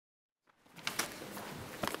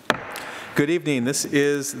Good evening. This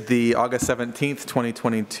is the August 17th,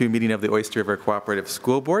 2022 meeting of the Oyster River Cooperative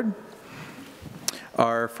School Board.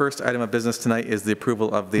 Our first item of business tonight is the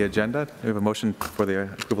approval of the agenda. Do we have a motion for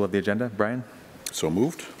the approval of the agenda? Brian? So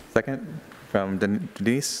moved. Second from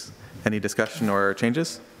Denise. Any discussion or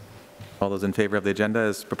changes? All those in favor of the agenda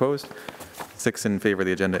as proposed? 6 in favor of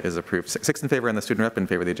the agenda is approved. 6 in favor and the student rep in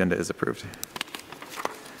favor of the agenda is approved.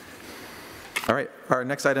 All right, our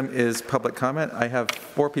next item is public comment. I have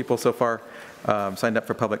 4 people so far signed up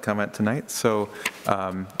for public comment tonight, so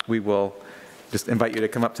we will just invite you to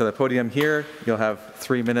come up to the podium here. You'll have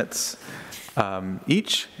 3 minutes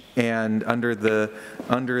each, and under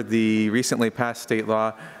the recently passed state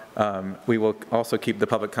law, we will also keep the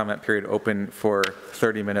public comment period open for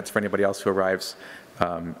 30 minutes for anybody else who arrives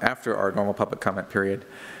after our normal public comment period.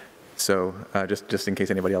 So just in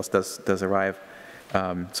case anybody else does arrive.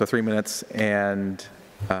 So 3 minutes, and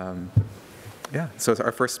yeah, so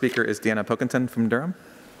our first speaker is Deanna Pilkington from Durham.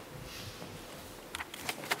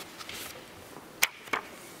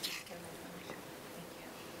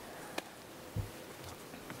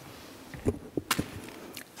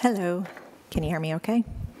 Hello, can you hear me okay?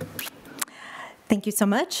 Thank you so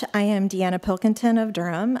much. I am Deanna Pilkington of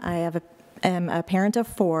Durham. I am a parent of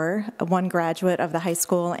 4, 1 graduate of the high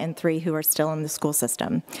school and 3 who are still in the school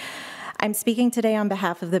system. I'm speaking today on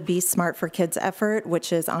behalf of the Be Smart for Kids effort,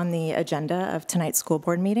 which is on the agenda of tonight's school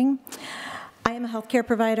board meeting. I am a healthcare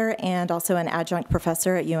provider and also an adjunct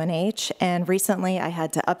professor at UNH, and recently I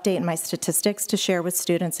had to update my statistics to share with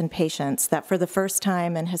students and patients that for the first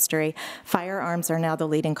time in history, firearms are now the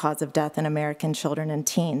leading cause of death in American children and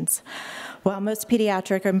teens. While most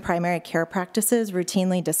pediatric and primary care practices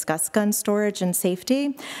routinely discuss gun storage and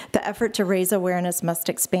safety, the effort to raise awareness must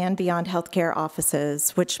expand beyond healthcare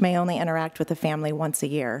offices, which may only interact with the family once a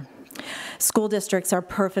year. School districts are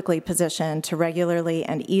perfectly positioned to regularly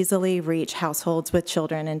and easily reach households with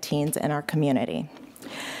children and teens in our community.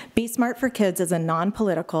 Be Smart for Kids is a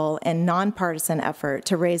non-political and nonpartisan effort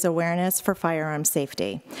to raise awareness for firearm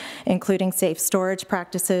safety, including safe storage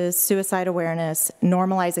practices, suicide awareness,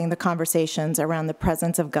 normalizing the conversations around the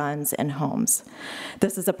presence of guns in homes.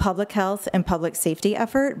 This is a public health and public safety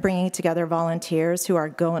effort bringing together volunteers who are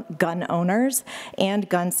gun owners and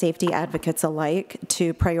gun safety advocates alike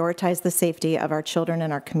to prioritize the safety of our children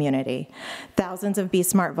in our community. Thousands of Be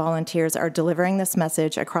Smart volunteers are delivering this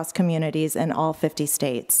message across communities in all 50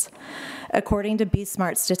 states. According to Be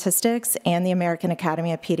Smart statistics and the American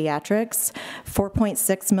Academy of Pediatrics,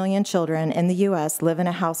 4.6 million children in the U.S. live in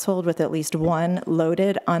a household with at least 1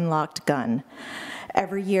 loaded, unlocked gun.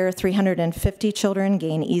 Every year, 350 children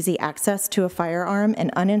gain easy access to a firearm and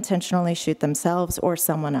unintentionally shoot themselves or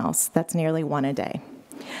someone else. That's nearly 1 a day.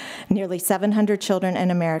 Nearly 700 children in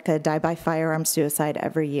America die by firearm suicide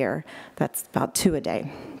every year. That's about 2 a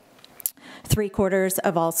day. 3/4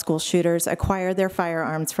 of all school shooters acquire their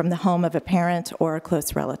firearms from the home of a parent or a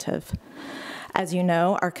close relative. As you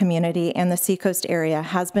know, our community and the Seacoast area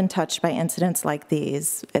has been touched by incidents like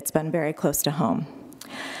these. It's been very close to home.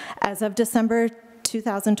 As of December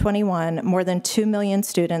 2021, more than 2 million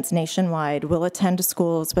students nationwide will attend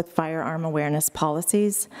schools with firearm awareness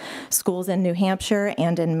policies. Schools in New Hampshire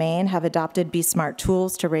and in Maine have adopted Be Smart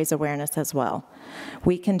tools to raise awareness as well.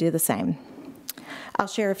 We can do the same. I'll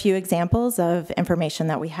share a few examples of information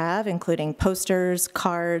that we have, including posters,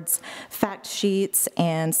 cards, fact sheets,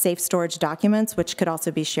 and safe storage documents, which could also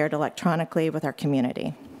be shared electronically with our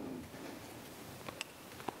community.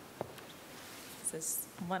 This is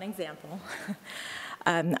one example.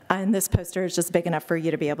 And this poster is just big enough for you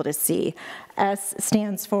to be able to see. S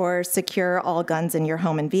stands for Secure All Guns in Your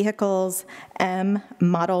Home and Vehicles. M,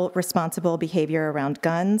 Model Responsible Behavior Around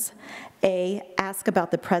Guns. A, ask about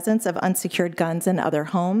the presence of unsecured guns in other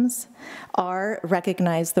homes. R,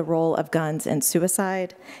 recognize the role of guns in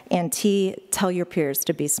suicide. And T, tell your peers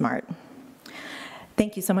to be smart.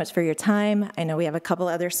 Thank you so much for your time. I know we have a couple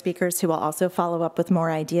other speakers who will also follow up with more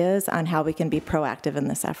ideas on how we can be proactive in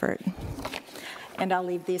this effort. And I'll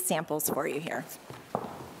leave these samples for you here.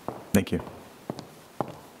 Thank you.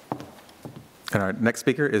 And our next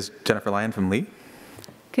speaker is Jennifer Lyon from Lee.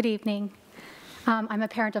 Good evening. I'm a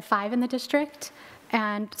parent of 5 in the district,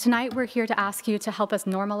 and tonight we're here to ask you to help us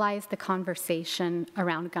normalize the conversation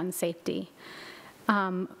around gun safety.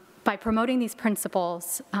 By promoting these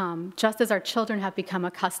principles, just as our children have become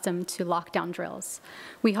accustomed to lockdown drills,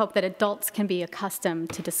 we hope that adults can be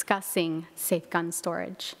accustomed to discussing safe gun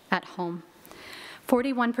storage at home.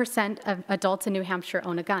 41% of adults in New Hampshire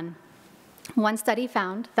own a gun. One study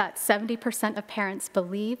found that 70% of parents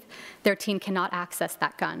believe their teen cannot access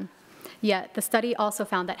that gun. Yet the study also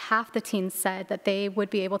found that half the teens said that they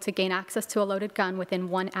would be able to gain access to a loaded gun within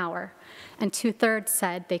 1 hour, and 2/3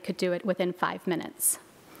 said they could do it within 5 minutes.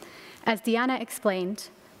 As Deanna explained,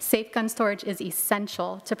 safe gun storage is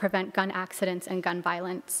essential to prevent gun accidents and gun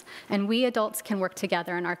violence, and we adults can work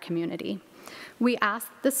together in our community. We ask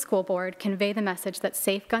the school board convey the message that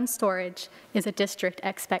safe gun storage is a district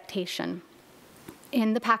expectation.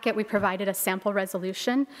 In the packet, we provided a sample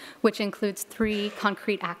resolution, which includes 3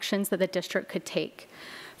 concrete actions that the district could take.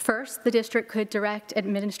 First, the district could direct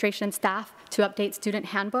administration and staff to update student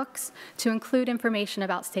handbooks to include information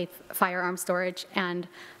about safe firearm storage and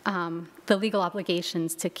the legal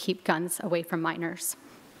obligations to keep guns away from minors.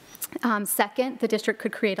 Second, the district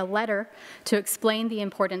could create a letter to explain the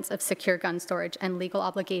importance of secure gun storage and legal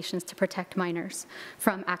obligations to protect minors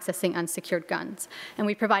from accessing unsecured guns. And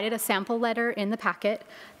we provided a sample letter in the packet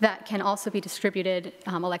that can also be distributed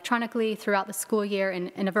electronically throughout the school year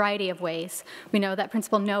in a variety of ways. We know that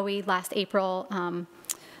Principal Noe last April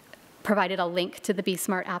provided a link to the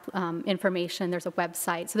BSmart app information. There's a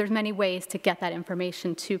website. So there's many ways to get that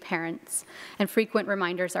information to parents. And frequent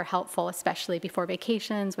reminders are helpful, especially before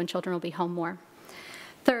vacations when children will be home more.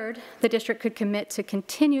 Third, the district could commit to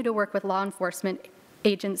continue to work with law enforcement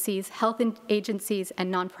agencies, health agencies,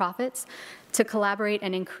 and nonprofits to collaborate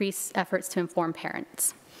and increase efforts to inform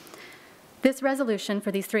parents. This resolution for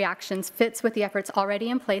these 3 actions fits with the efforts already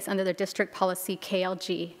in place under the district policy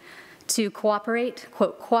KLG, to cooperate,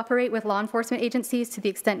 quote, cooperate with law enforcement agencies to the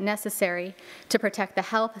extent necessary to protect the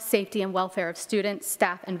health, safety, and welfare of students,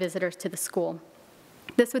 staff, and visitors to the school.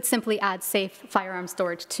 This would simply add safe firearm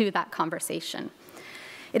storage to that conversation.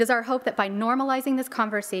 It is our hope that by normalizing this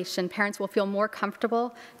conversation, parents will feel more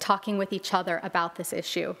comfortable talking with each other about this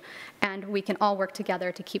issue, and we can all work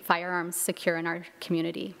together to keep firearms secure in our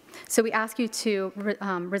community. So we ask you to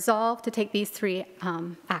resolve to take these 3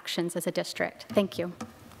 actions as a district. Thank you.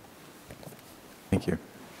 Thank you.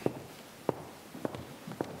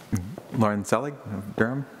 Lauren Selig of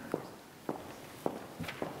Durham.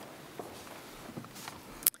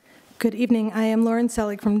 Good evening. I am Lauren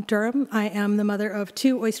Selig from Durham. I am the mother of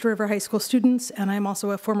 2 Oyster River High School students, and I'm also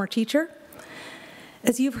a former teacher.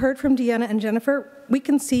 As you've heard from Deanna and Jennifer, we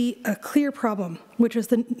can see a clear problem, which is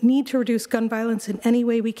the need to reduce gun violence in any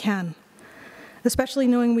way we can, especially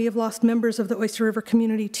knowing we have lost members of the Oyster River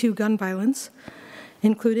community to gun violence,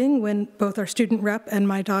 including when both our student rep and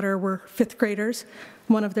my daughter were 5th graders,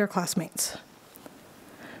 one of their classmates.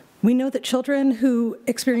 We know that children who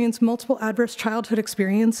experience multiple adverse childhood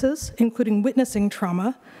experiences, including witnessing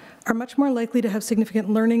trauma, are much more likely to have significant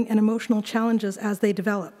learning and emotional challenges as they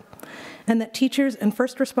develop, and that teachers and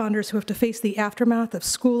first responders who have to face the aftermath of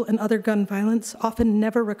school and other gun violence often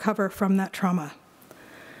never recover from that trauma.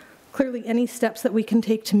 Clearly, any steps that we can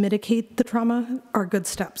take to mitigate the trauma are good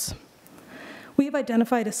steps. We have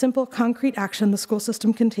identified a simple, concrete action the school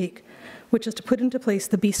system can take, which is to put into place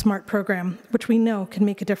the BSmart program, which we know can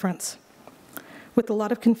make a difference. With a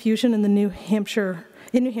lot of confusion in New Hampshire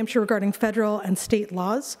regarding federal and state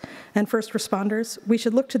laws and first responders, we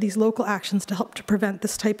should look to these local actions to help to prevent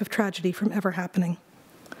this type of tragedy from ever happening.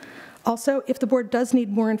 Also, if the board does need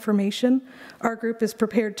more information, our group is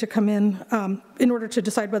prepared to come in order to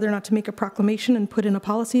decide whether or not to make a proclamation and put in a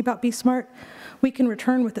policy about BSmart. We can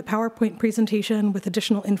return with a PowerPoint presentation with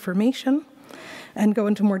additional information and go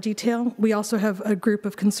into more detail. We also have a group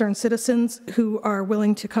of concerned citizens who are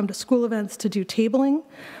willing to come to school events to do tabling.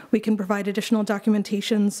 We can provide additional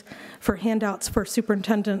documentations for handouts for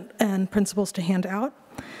superintendent and principals to hand out,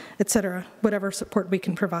 et cetera, whatever support we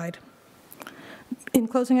can provide. In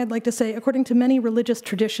closing, I'd like to say, according to many religious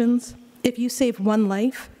traditions, if you save one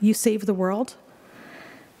life, you save the world.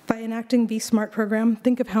 By enacting BSmart program,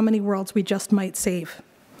 think of how many worlds we just might save.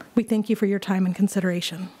 We thank you for your time and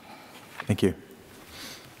consideration. Thank you.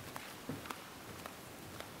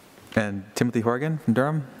 And Timothy Horgan from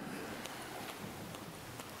Durham.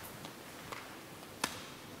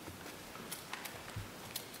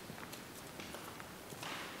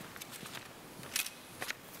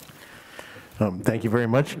 Thank you very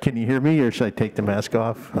much. Can you hear me, or should I take the mask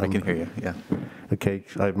off? I can hear you, yeah. Okay,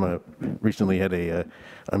 I've recently had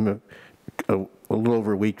I'm a little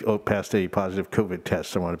over a week past a positive COVID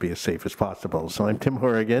test. I want to be as safe as possible. So I'm Tim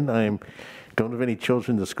Horgan. I don't have any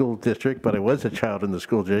children in the school district, but I was a child in the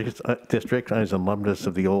school district. I was an alumnus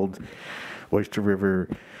of the old Oyster River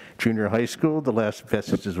Junior High School, the last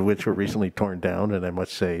vestiges of which were recently torn down. And I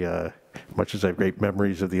must say, much as I have great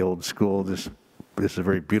memories of the old school, this is a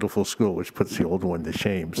very beautiful school, which puts the old one to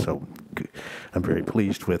shame. So I'm very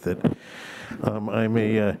pleased with it. I'm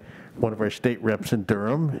a one of our state reps in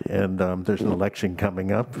Durham, and there's an election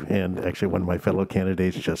coming up, and actually one of my fellow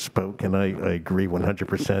candidates just spoke, and I agree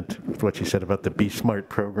 100% with what she said about the Be Smart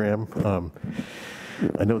program.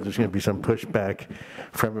 I know there's going to be some pushback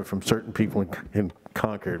from certain people in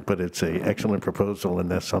Concord, but it's an excellent proposal, and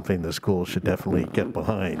that's something the school should definitely get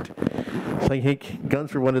behind. So I think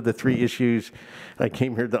guns were one of the 3 issues I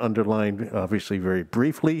came here to underline, obviously very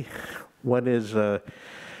briefly. One is,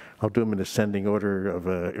 I'll do them in ascending order of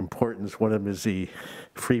importance. One of them is the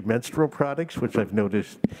free menstrual products, which I've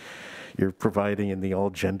noticed you're providing in the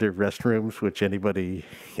all-gender restrooms, which any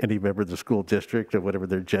member of the school district, or whatever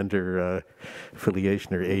their gender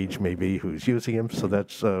affiliation or age may be, who's using them. So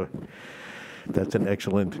that's an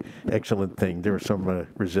excellent thing. There was some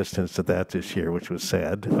resistance to that this year, which was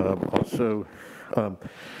sad. Also,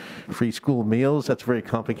 free school meals, that's a very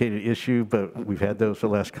complicated issue, but we've had those for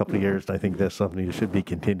the last couple of years, and I think that's something that should be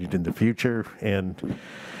continued in the future. And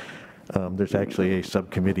there's actually a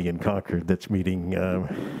subcommittee in Concord that's meeting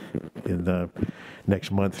in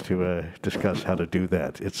next month to discuss how to do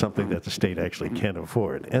that. It's something that the state actually can't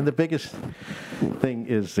afford. And the biggest thing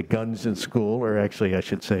is the guns in school, or actually I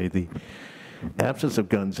should say the absence of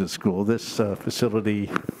guns in school. This facility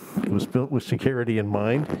was built with security in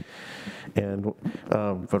mind, and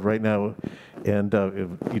but right now, and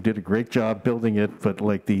you did a great job building it, but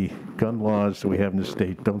like the gun laws that we have in the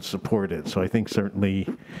state don't support it. So I think certainly,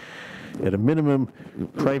 at a minimum,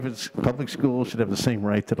 public schools should have the same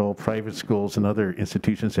right that all private schools and other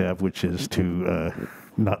institutions have, which is to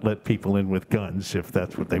not let people in with guns if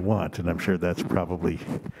that's what they want. And I'm sure that's probably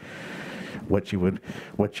what you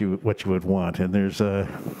would want. And there's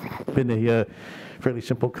been a fairly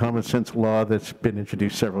simple common sense law that's been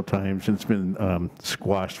introduced several times, and it's been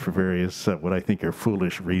squashed for various what I think are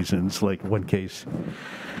foolish reasons. Like one case,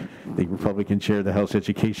 the Republican chair of the House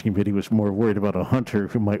Education Committee was more worried about a hunter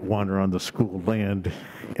who might wander on the school land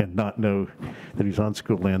and not know that he's on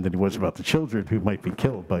school land than he was about the children who might be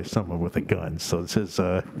killed by someone with a gun. So it says,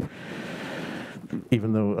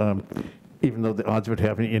 even though the odds of it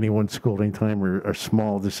happening any one school anytime are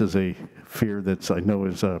small, this is a fear that I know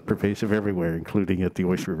is pervasive everywhere, including at the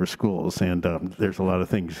Oyster River schools. And there's a lot of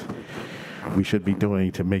things we should be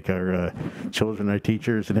doing to make our children, our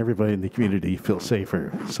teachers, and everybody in the community feel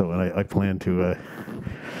safer. So I plan to,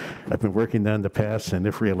 I've been working on in the past, and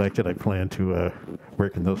if reelected, I plan to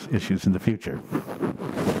work on those issues in the future.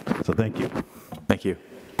 So thank you. Thank you.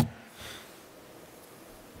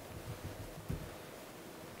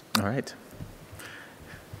 All right.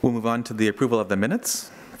 We'll move on to the approval of the minutes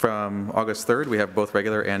from August 3rd. We have both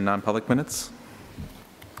regular and non-public minutes.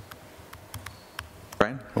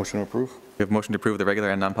 Brian? Motion to approve. We have a motion to approve the regular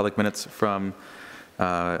and non-public minutes from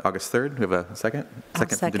August 3rd. We have a second?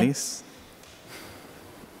 Second from Denise. Do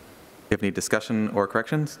you have any discussion or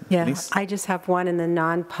corrections? Yeah, Denise? I just have one in the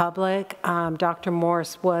non-public. Dr.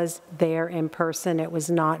 Morse was there in person. It was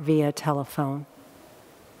not via telephone.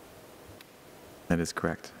 That is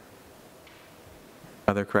correct.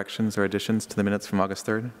 Other corrections or additions to the minutes from August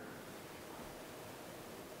 3rd?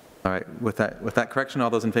 All right, with that correction, all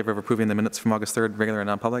those in favor of approving the minutes from August 3rd, regular and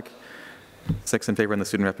non-public? 6 in favor and the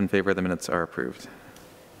student rep in favor. The minutes are approved.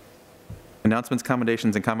 Announcements,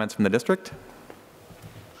 commendations, and comments from the district?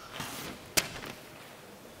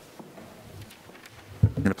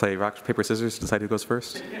 I'm going to play rock, paper, scissors to decide who goes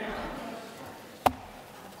first.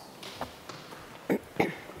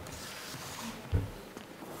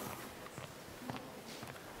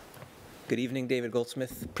 Good evening, David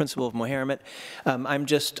Goldsmith, principal of Mohermet. I'm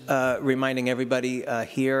just reminding everybody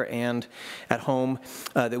here and at home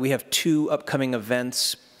that we have 2 upcoming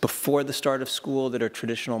events before the start of school that are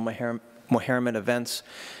traditional Mohermet events.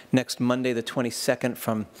 Next Monday, the 22nd,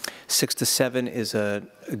 from 6 to 7 is a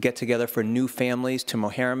get-together for new families to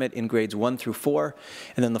Mohermet in grades 1 through 4.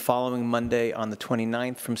 And then the following Monday, on the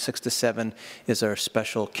 29th, from 6 to 7, is our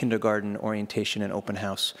special kindergarten orientation and open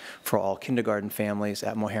house for all kindergarten families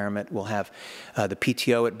at Mohermet. We'll have the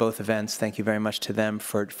PTO at both events. Thank you very much to them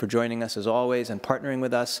for joining us as always and partnering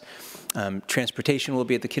with us. Transportation will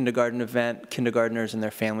be at the kindergarten event. Kindergartners and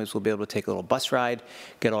their families will be able to take a little bus ride,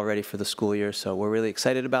 get all ready for the school year. So we're really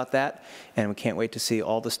excited about that, and we can't wait to see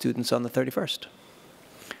all the students on the 31st.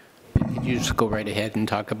 Could you just go right ahead and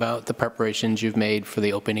talk about the preparations you've made for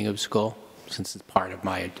the opening of school? Since it's part of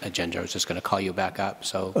my agenda, I was just going to call you back up,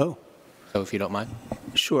 so if you don't mind.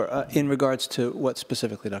 Sure. In regards to what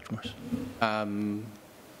specifically, Dr. Morse?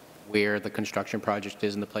 Where the construction project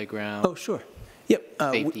is in the playground. Oh, sure. Yep.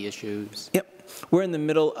 Safety issues. Yep. We're in the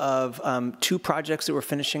middle of 2 projects that we're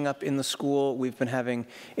finishing up in the school. We've been having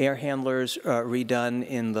air handlers redone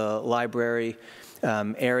in the library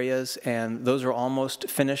areas, and those are almost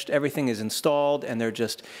finished. Everything is installed, and they're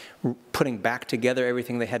just putting back together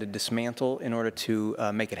everything they had to dismantle in order to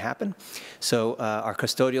make it happen. So our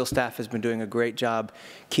custodial staff has been doing a great job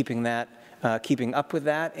keeping up with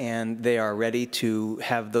that, and they are ready to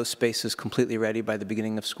have those spaces completely ready by the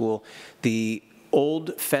beginning of school. The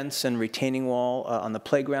old fence and retaining wall on the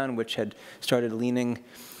playground, which had started leaning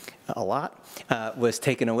a lot, was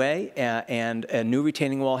taken away, and a new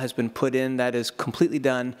retaining wall has been put in. That is completely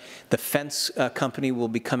done. The fence company will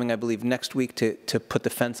be coming, I believe, next week to put the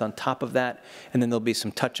fence on top of that, and then there'll be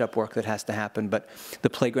some touch-up work that has to happen. But the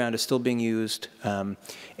playground is still being used,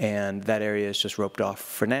 and that area is just roped off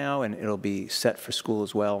for now, and it'll be set for school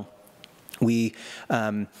as well. We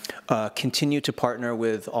continue to partner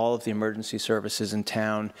with all of the emergency services in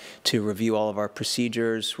town to review all of our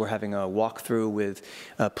procedures. We're having a walkthrough with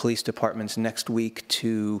police departments next week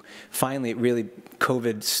to finally, really,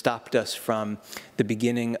 COVID stopped us from the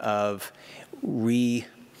beginning of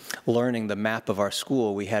relearning the map of our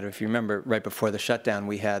school. We had, if you remember, right before the shutdown,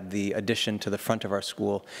 we had the addition to the front of our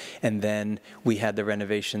school, and then we had the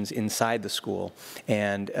renovations inside the school.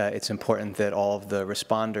 And it's important that all of the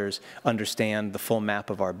responders understand the full map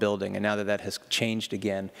of our building. And now that that has changed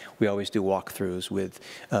again, we always do walkthroughs with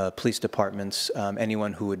police departments,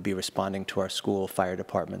 anyone who would be responding to our school, fire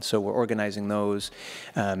departments. So we're organizing those.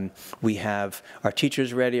 We have our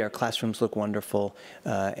teachers ready, our classrooms look wonderful,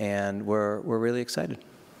 and we're really excited.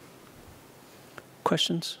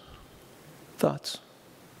 Questions? Thoughts?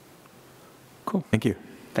 Cool. Thank you.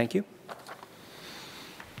 Thank you.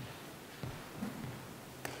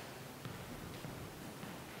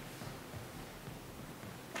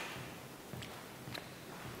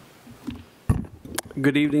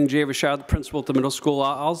 Good evening, Jay Rashad, the principal at the middle school.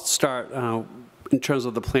 I'll start in terms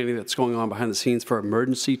of the planning that's going on behind the scenes for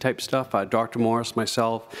emergency type stuff. Dr. Morris,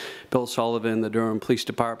 myself, Bill Sullivan, the Durham Police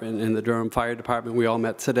Department, and the Durham Fire Department, we all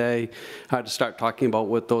met today to start talking about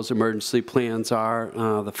what those emergency plans are.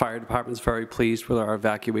 The fire department's very pleased with our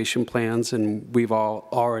evacuation plans, and we've all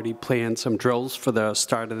already planned some drills for the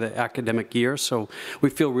start of the academic year, so we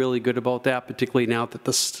feel really good about that, particularly now that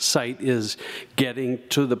the site is getting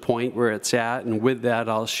to the point where it's at. And with that,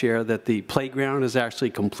 I'll share that the playground is actually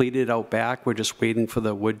completed out back. We're just waiting for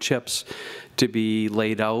the wood chips to be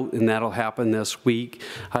laid out, and that'll happen this week.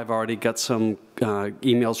 I've already got some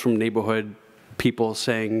emails from neighborhood people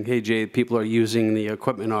saying, hey Jay, people are using the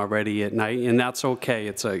equipment already at night, and that's okay.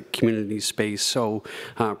 It's a community space. So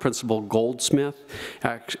Principal Goldsmith,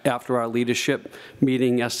 after our leadership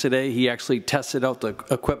meeting yesterday, he actually tested out the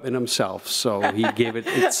equipment himself. So he gave it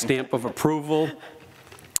its stamp of approval.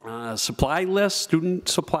 Supply lists, student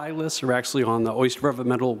supply lists are actually on the Oyster River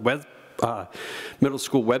Middle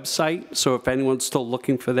School website, so if anyone's still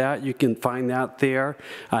looking for that, you can find that there.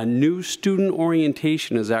 New student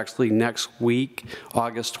orientation is actually next week,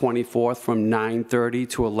 August 24th, from 9:30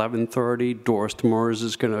 to 11:30. Doris Demers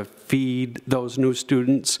is going to feed those new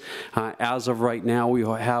students. As of right now, we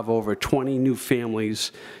have over 20 new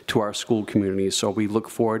families to our school community, so we look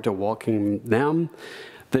forward to welcoming them.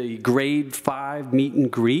 The grade 5 meet and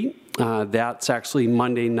greet, that's actually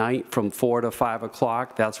Monday night from 4 to 5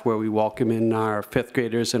 o'clock. That's where we welcome in our 5th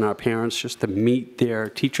graders and our parents just to meet their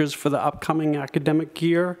teachers for the upcoming academic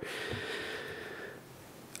year.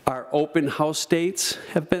 Our open house dates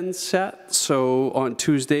have been set. So on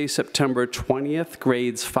Tuesday, September 20th,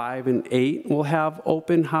 grades 5 and 8 will have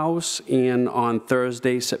open house. And on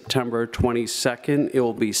Thursday, September 22nd, it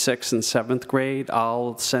will be 6th and 7th grade.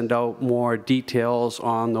 I'll send out more details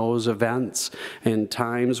on those events and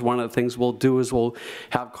times. One of the things we'll do is we'll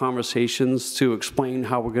have conversations to explain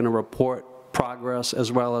how we're going to report progress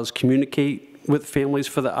as well as communicate with families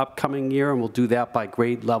for the upcoming year, and we'll do that by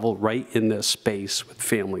grade level right in this space with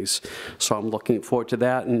families. So I'm looking forward to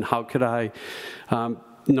that, and how could I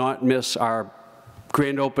not miss our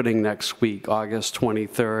grand opening next week, August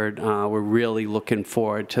 23rd. We're really looking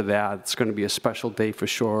forward to that. It's going to be a special day for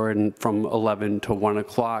sure, and from 11 to 1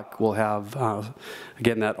 o'clock we'll have,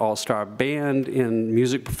 again, that all-star band and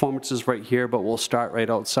music performances right here, but we'll start right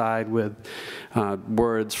outside with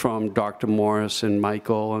words from Dr. Morris and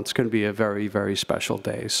Michael. It's going to be a very, very special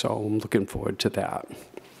day, so I'm looking forward to that.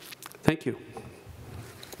 Thank you.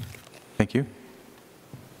 Thank you.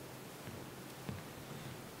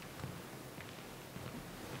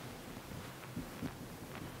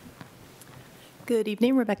 Good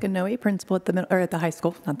evening, Rebecca Noe, principal at the high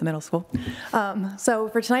school, not the middle school. So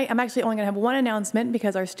for tonight, I'm actually only going to have one announcement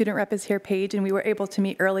because our student rep is here, Paige, and we were able to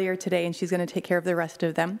meet earlier today, and she's going to take care of the rest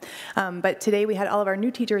of them. But today we had all of our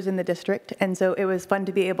new teachers in the district, and so it was fun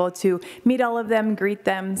to be able to meet all of them, greet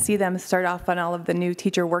them, see them start off on all of the new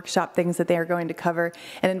teacher workshop things that they are going to cover,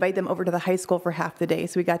 and invite them over to the high school for half the day.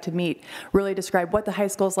 So we got to meet, really describe what the high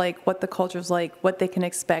school's like, what the culture's like, what they can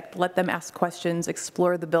expect, let them ask questions,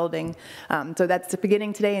 explore the building. So that's the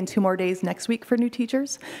beginning today and 2 more days next week for new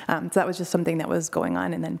teachers. So that was just something that was going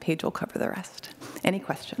on, and then Paige will cover the rest. Any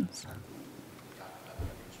questions?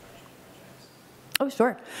 Oh,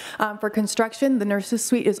 sure. For construction, the nurses'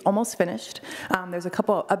 suite is almost finished. There's a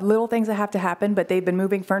couple of little things that have to happen, but they've been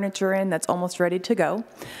moving furniture in that's almost ready to go.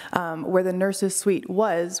 Where the nurses' suite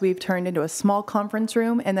was, we've turned into a small conference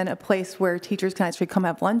room and then a place where teachers can actually come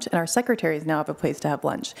have lunch, and our secretaries now have a place to have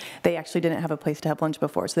lunch. They actually didn't have a place to have lunch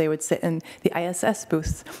before, so they would sit in the ISS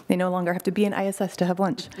booths. They no longer have to be in ISS to have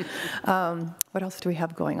lunch. What else do we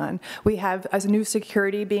have going on? We have a new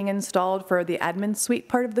security being installed for the admin suite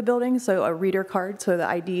part of the building, so a reader card, so the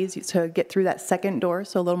IDs to get through that second door,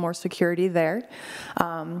 so a little more security there.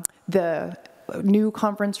 The new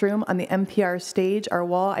conference room on the NPR stage, our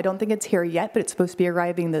wall, I don't think it's here yet, but it's supposed to be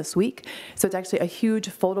arriving this week. So it's actually a huge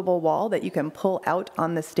foldable wall that you can pull out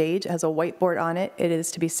on the stage. It has a whiteboard on it. It is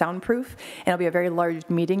to be soundproof, and it'll be a very large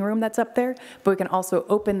meeting room that's up there, but we can also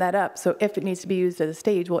open that up, so if it needs to be used as a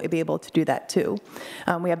stage, we'll be able to do that too.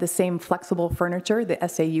 We have the same flexible furniture that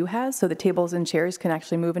SAU has, so the tables and chairs can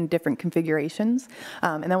actually move in different configurations,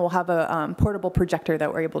 and then we'll have a portable projector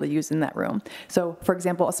that we're able to use in that room. So, for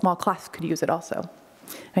example, a small class could use it also.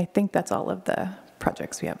 I think that's all of the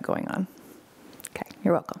projects we have going on. Okay,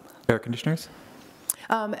 you're welcome. Air conditioners?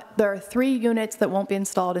 There are 3 units that won't be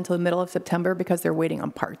installed until the middle of September because they're waiting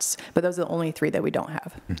on parts, but those are the only 3 that we don't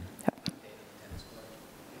have. Mm-hmm. Yep.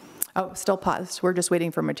 Oh, still paused. We're just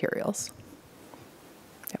waiting for materials.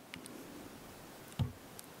 Yep.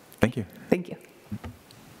 Thank you. Thank you.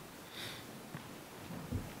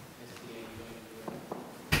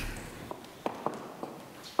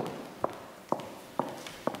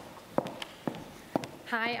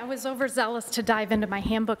 Hi, I was overzealous to dive into my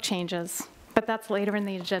handbook changes, but that's later in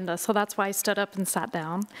the agenda, so that's why I stood up and sat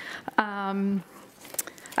down.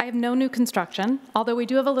 I have no new construction, although we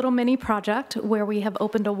do have a little mini project where we have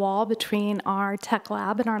opened a wall between our tech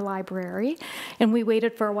lab and our library, and we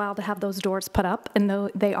waited for a while to have those doors put up, and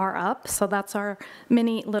they are up, so that's our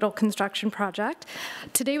mini little construction project.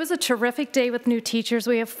 Today was a terrific day with new teachers.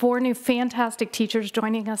 We have 4 new fantastic teachers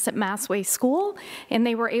joining us at Massway School, and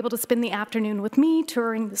they were able to spend the afternoon with me,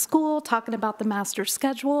 touring the school, talking about the master's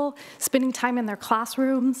schedule, spending time in their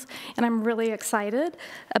classrooms, and I'm really excited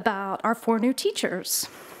about our 4 new teachers.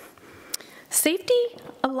 Safety,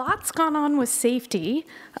 a lot's gone on with safety,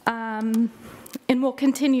 and will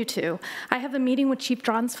continue to. I have a meeting with Chief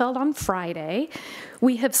Dronsfeld on Friday.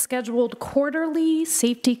 We have scheduled quarterly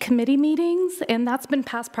safety committee meetings, and that's been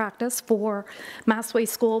past practice for Massway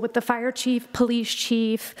School with the fire chief, police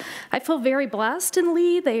chief. I feel very blessed in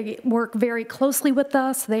Lee. They work very closely with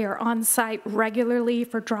us. They are on site regularly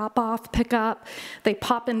for drop-off, pickup. They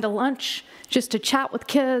pop into lunch just to chat with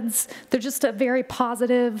kids. They're just a very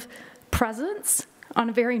positive presence on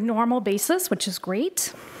a very normal basis, which is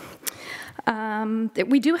great.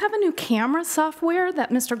 We do have a new camera software that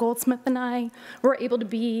Mr. Goldsmith and I were able to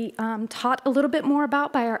be taught a little bit more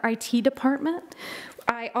about by our IT department.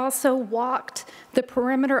 I also walked the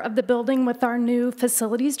perimeter of the building with our new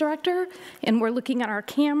facilities director, and we're looking at our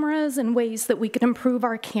cameras and ways that we can improve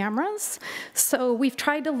our cameras. So we've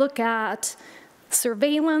tried to look at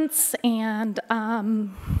surveillance and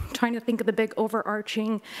trying to think of the big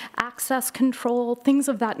overarching access control, things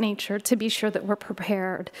of that nature to be sure that we're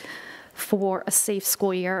prepared for a safe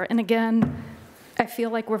school year. And again, I feel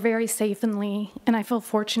like we're very safe in Lee, and I feel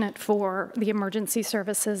fortunate for the emergency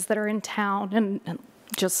services that are in town and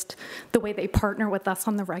just the way they partner with us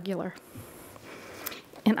on the regular.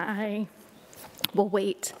 And I will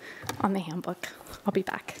wait on the handbook. I'll be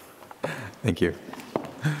back. Thank you.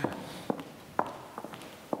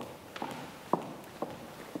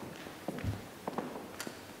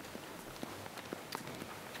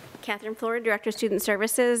 Catherine Flora, Director of Student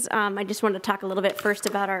Services. I just wanted to talk a little bit first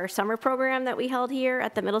about our summer program that we held here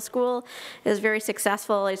at the middle school. It was very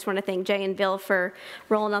successful. I just want to thank Jay and Bill for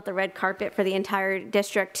rolling out the red carpet for the entire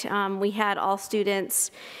district. We had all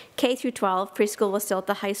students K through 12, preschool was still at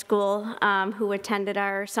the high school, who attended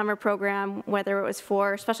our summer program, whether it was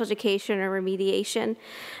for special education or remediation.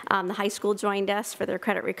 The high school joined us for their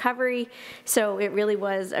credit recovery, so it really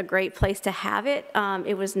was a great place to have it.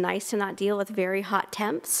 It was nice to not deal with very hot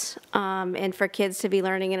temps. and for kids to be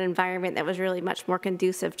learning in an environment that was really much more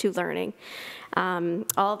conducive to learning.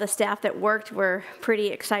 All the staff that worked were pretty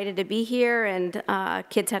excited to be here, and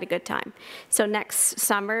kids had a good time. So next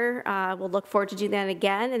summer, we'll look forward to doing that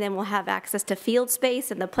again, and then we'll have access to field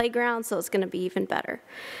space and the playground, so it's going to be even better.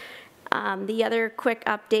 The other quick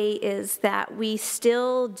update is that we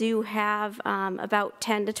still do have about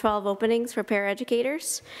 10 to 12 openings for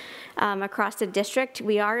paraeducators across the district.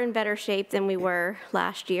 We are in better shape than we were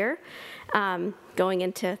last year going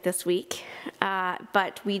into this week.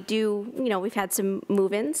 But we do, we've had some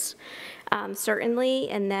move-ins, certainly,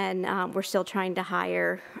 and then we're still trying to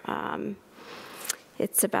hire.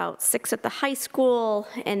 It's about 6 at the high school,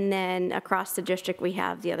 and then across the district we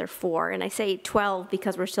have the other 4. And I say 12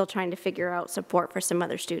 because we're still trying to figure out support for some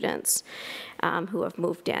other students who have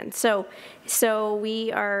moved in. So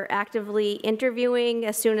we are actively interviewing.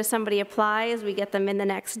 As soon as somebody applies, we get them in the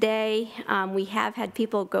next day. We have had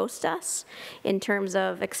people ghost us in terms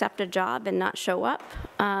of accept a job and not show up.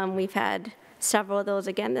 We've had several of those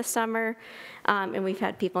again this summer, and we've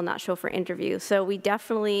had people not show for interviews. So we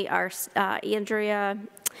definitely are, Andrea,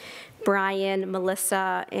 Brian,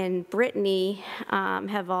 Melissa, and Brittany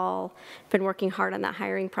have all been working hard on that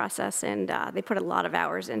hiring process, and they put a lot of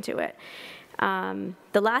hours into it.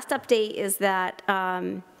 The last update is that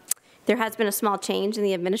there has been a small change in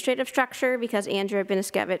the administrative structure because Andrea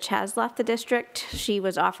Biniskevich has left the district. She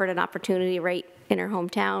was offered an opportunity right in her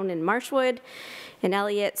hometown in Marshwood in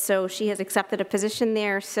Elliott, so she has accepted a position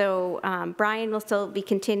there. So Brian will still be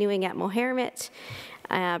continuing at Mohermet.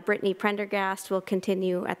 Brittany Prendergast will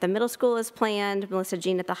continue at the middle school as planned, Melissa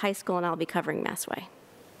Jean at the high school, and I'll be covering Massway.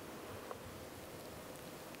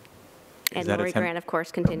 And Lori Grant, of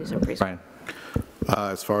course, continues in preschool.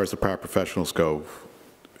 As far as the paraprofessionals go,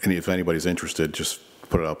 if anybody's interested, just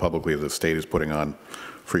put it out publicly. The state is putting on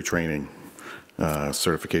free training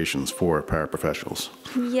certifications for paraprofessionals.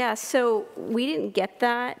 Yeah, so we didn't get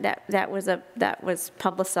that. That was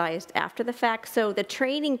publicized after the fact. So the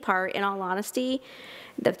training part, in all honesty,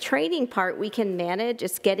 the training part we can manage.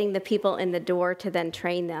 It's getting the people in the door to then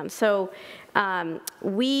train them. So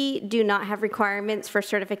we do not have requirements for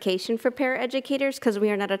certification for paraeducators because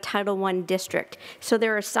we are not a Title I district. So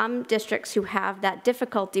there are some districts who have that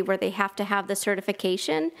difficulty where they have to have the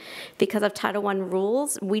certification because of Title I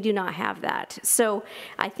rules. We do not have that. So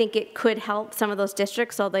I think it could help some of those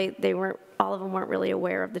districts, although they weren't, all of them weren't really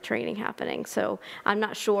aware of the training happening. So I'm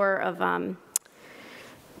not sure of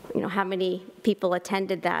how many people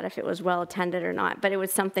attended that, if it was well attended or not, but it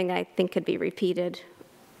was something I think could be repeated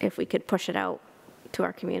if we could push it out to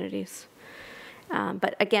our communities.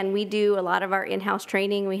 But again, we do a lot of our in-house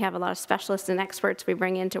training. We have a lot of specialists and experts we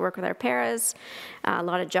bring in to work with our paras, a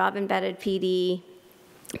lot of job-embedded PD,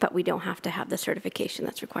 but we don't have to have the certification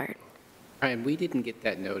that's required. Brian, we didn't get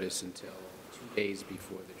that notice until 2 days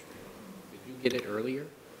before the training. Did you get it earlier?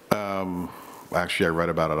 Actually, I read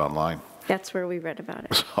about it online. That's where we read about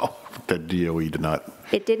it. So the DOE did not.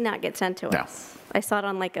 It did not get sent to us. I saw it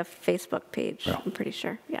on like a Facebook page, No. I'm pretty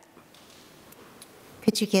sure, yeah.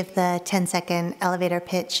 Could you give the 10-second elevator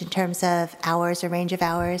pitch in terms of hours or range of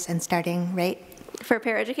hours and starting rate? For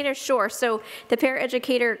paraeducators, sure. So the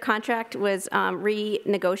paraeducator contract was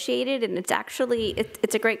renegotiated, and it's actually,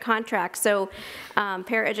 it's a great contract. So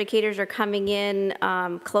paraeducators are coming in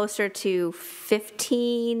closer to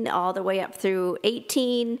 15 all the way up through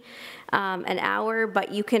 18 an hour,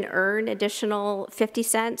 but you can earn additional 50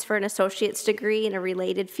 cents for an associate's degree in a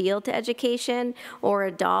related field to education,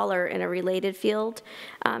 or $1 in a related field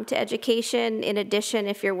to education. In addition,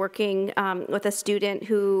 if you're working with a student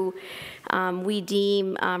who we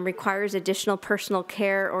deem requires additional personal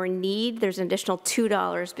care or need, there's an additional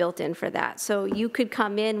 $2 built in for that. So you could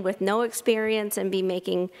come in with no experience and be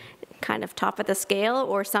making kind of top of the scale,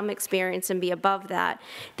 or some experience and be above that.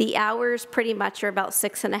 The hours pretty much are about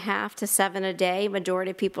 6.5 to 7 a day. Majority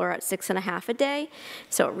of people are at 6.5 a day.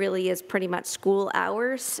 So it really is pretty much school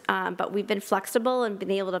hours. But we've been flexible and been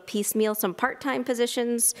able to piecemeal some part-time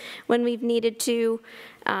positions when we've needed to.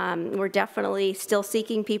 We're definitely still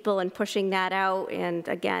seeking people and pushing that out. And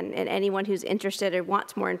again, and anyone who's interested or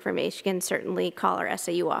wants more information can certainly call our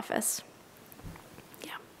SAU office.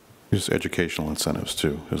 There's educational incentives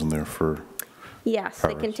too, isn't there, for? Yes,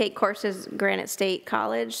 they can take courses at Granite State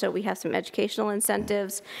College, so we have some educational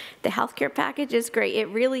incentives. The healthcare package is great. It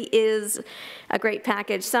really is a great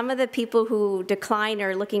package. Some of the people who decline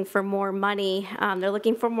are looking for more money. They're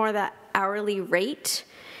looking for more of that hourly rate,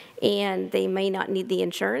 and they may not need the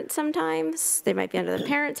insurance sometimes. They might be under the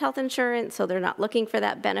parents' health insurance, so they're not looking for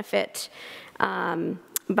that benefit.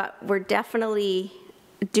 But we're definitely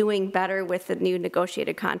doing better with the new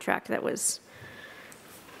negotiated contract that was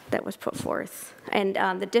that was put forth. And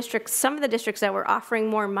the districts, some of the districts that were offering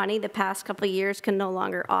more money the past couple of years can no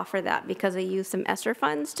longer offer that because they use some ESSER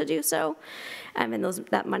funds to do so. And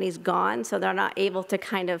that money's gone, so they're not able to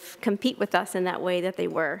kind of compete with us in that way that they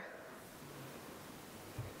were.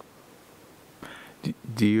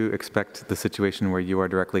 Do you expect the situation where you are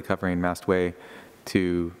directly covering Mastway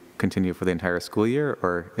to continue for the entire school year,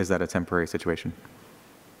 or is that a temporary situation?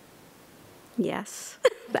 Yes,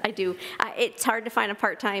 I do. It's hard to find a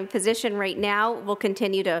part-time position right now. We'll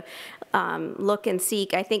continue to look and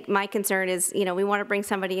seek. I think my concern is, you know, we want to bring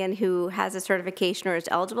somebody in who has a certification or is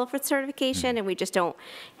eligible for certification, and we just don't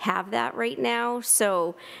have that right now.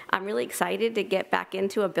 So I'm really excited to get back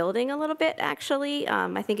into a building a little bit, actually.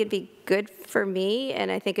 I think it'd be good for me,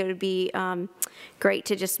 and I think it would be great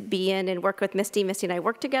to just be in and work with Misty. Misty and I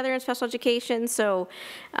work together in special education, so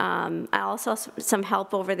I also have some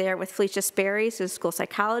help over there with Felicia Sperry, who's a school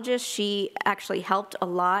psychologist. She actually helped a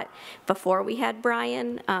lot before we had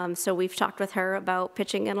Brian, so we've talked with her about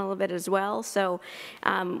pitching in a little bit as well. So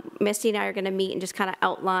Misty and I are going to meet and just kind of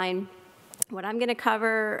outline what I'm going to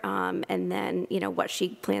cover, and then, you know, what she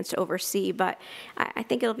plans to oversee, but I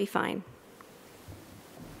think it'll be fine.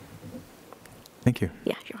 Thank you.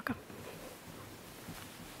 Yeah, you're welcome.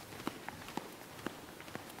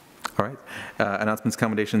 All right. Announcements,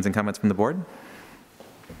 accommodations, and comments from the board.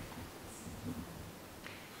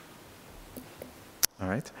 All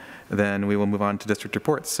right. Then we will move on to district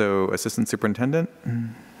reports. So, Assistant Superintendent.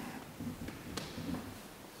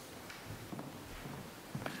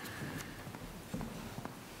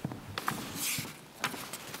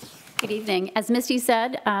 Good evening. As Misty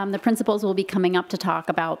said, the principals will be coming up to talk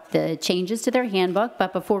about the changes to their handbook,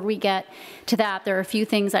 but before we get to that, there are a few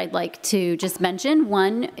things I'd like to just mention.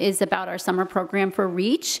 One is about our summer program for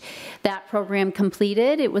REACH. That program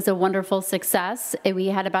completed. It was a wonderful success. We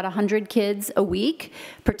had about 100 kids a week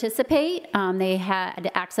participate. They had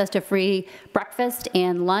access to free breakfast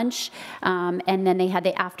and lunch, and then they had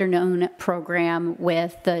the afternoon program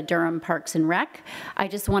with the Durham Parks and Rec. I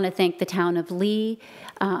just want to thank the town of Lee,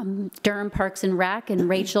 Durham Parks and Rec, and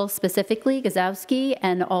Rachel specifically, Gazowski,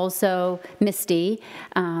 and also Misty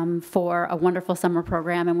for a wonderful summer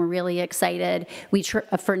program, and we're really excited.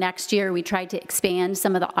 For next year, we tried to expand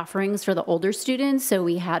some of the offerings for the older students, so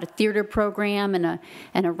we had a theater program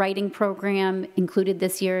and a writing program included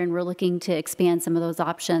this year, and we're looking to expand some of those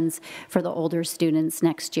options for the older students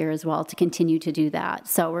next year as well to continue to do that.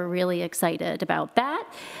 So we're really excited about that.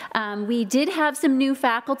 We did have some new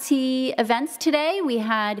faculty events today. We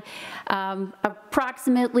had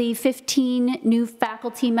approximately 15 new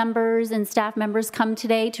faculty members and staff members come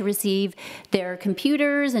today to receive their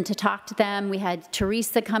computers and to talk to them. We had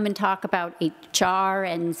Teresa come and talk about HR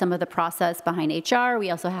and some of the process behind HR.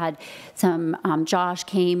 We also had some, Josh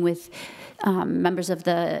came with members of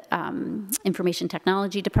the information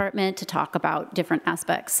technology department to talk about different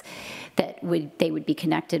aspects that they would be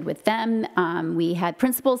connected with them. We had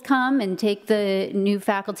principals come and take the new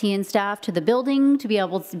faculty and staff to the building to be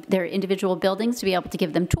able to, their individual buildings, to be able to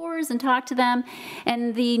give them tours and talk to them.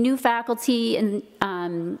 And the new faculty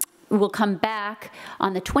and will come back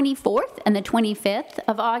on the 24th and the 25th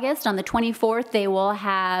of August. On the 24th, they will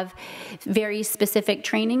have very specific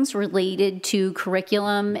trainings related to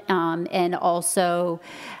curriculum and also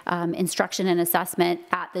instruction and assessment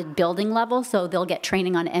at the building level. So they'll get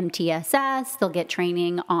training on MTSS, they'll get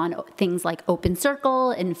training on things like Open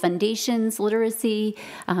Circle and Foundations Literacy,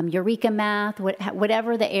 Eureka Math,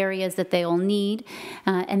 whatever the areas that they'll need.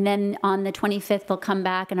 And then on the 25th, they'll come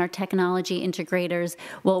back and our technology integrators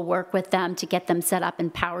will work with them to get them set up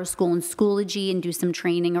in PowerSchool and Schoology and do some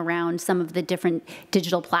training around some of the different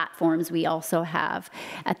digital platforms we also have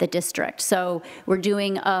at the district. So we're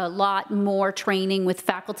doing a lot more training with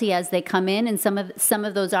faculty as they come in, and some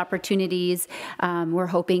of those opportunities we're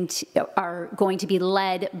hoping are going to be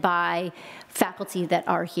led by faculty that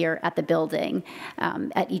are here at the building,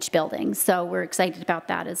 at each building. So we're excited about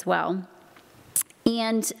that as well.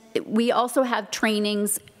 And we also have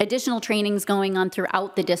trainings, additional trainings going on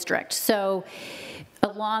throughout the district. So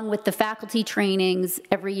along with the faculty trainings,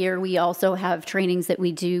 every year we also have trainings that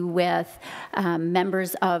we do with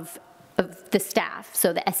members of the staff.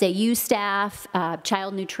 So the SAU staff,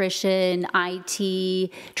 child nutrition,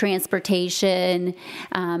 IT, transportation,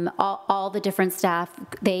 all the different staff,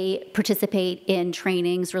 they participate in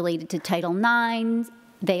trainings related to Title IX,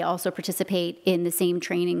 They also participate in the same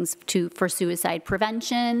trainings for suicide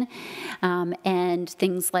prevention and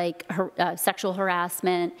things like sexual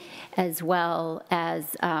harassment, as well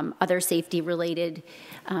as other safety-related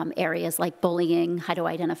areas like bullying, how to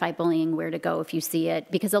identify bullying, where to go if you see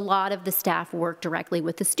it, because a lot of the staff work directly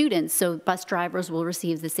with the students. So bus drivers will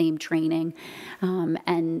receive the same training,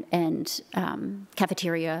 and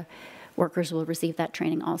cafeteria workers will receive that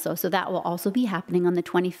training also. So that will also be happening on the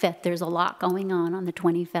 25th. There's a lot going on the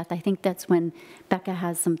 25th. I think that's when Becca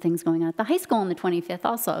has some things going on at the high school on the 25th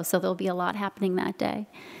also. So there'll be a lot happening that day.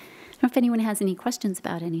 I don't know if anyone has any questions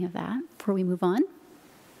about any of that before we move on.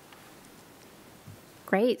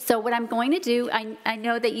 Great. So what I'm going to do, I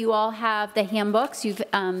know that you all have the handbooks,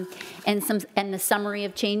 and the summary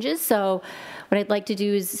of changes. So what I'd like to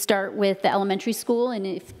do is start with the elementary school, and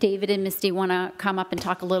if David and Misty want to come up and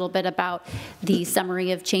talk a little bit about the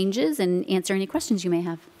summary of changes and answer any questions you may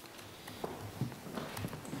have.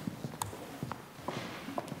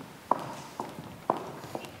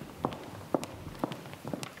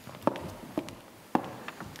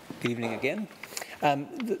 Good evening again.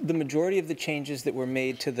 The majority of the changes that were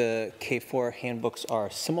made to the K-4 handbooks are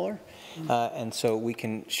similar, and so we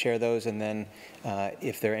can share those, and then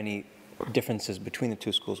if there are any differences between the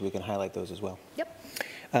two schools, we can highlight those as well. Yep.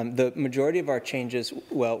 The majority of our changes,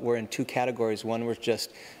 well, were in two categories. One was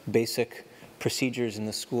just basic procedures in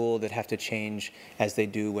the school that have to change as they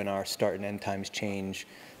do when our start and end times change,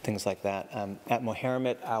 things like that. At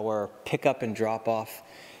Mohermet, our pickup and drop-off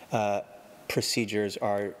procedures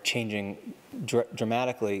are changing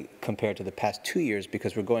dramatically compared to the past 2 years,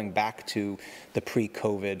 because we're going back to the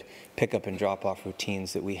pre-COVID pickup and drop-off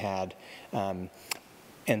routines that we had.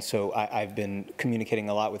 And so I've been communicating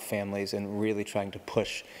a lot with families and really trying to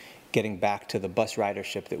push getting back to the bus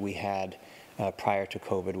ridership that we had prior to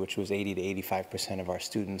COVID, which was 80 to 85% of our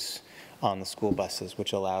students on the school buses,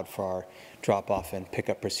 which allowed for our drop-off and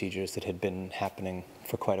pickup procedures that had been happening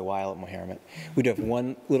for quite a while at Mohermet. We do have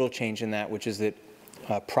one little change in that, which is that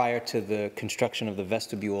prior to the construction of the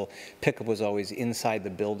vestibule, pickup was always inside the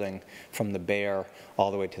building from the Bear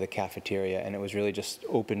all the way to the cafeteria, and it was really just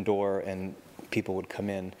open door and people would come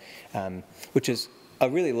in, which is a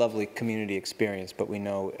really lovely community experience, but we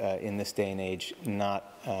know in this day and age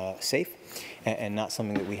not safe and not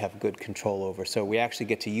something that we have good control over. So we actually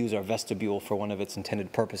get to use our vestibule for one of its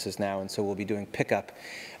intended purposes now, and so we'll be doing pickup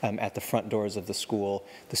at the front doors of the school.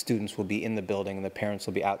 The students will be in the building and the parents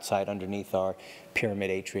will be outside underneath our pyramid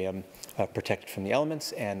atrium, protected from the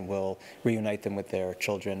elements, and we'll reunite them with their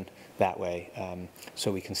children that way, so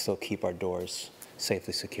we can still keep our doors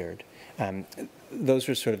safely secured. Those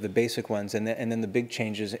were sort of the basic ones, and then the big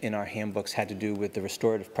changes in our handbooks had to do with the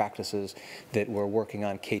restorative practices that we're working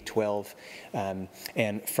on K-12.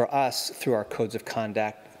 And for us, through our codes of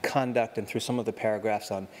conduct and through some of the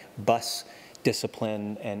paragraphs on bus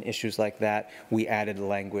discipline and issues like that, we added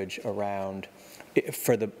language around,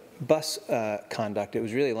 for the bus conduct, it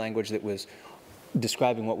was really language that was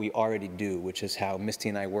describing what we already do, which is how Misty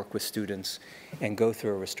and I work with students and go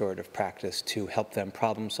through a restorative practice to help them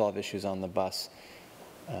problem solve issues on the bus,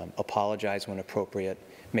 apologize when appropriate,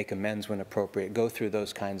 make amends when appropriate, go through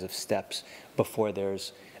those kinds of steps before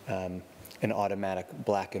there's an automatic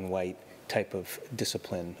black and white type of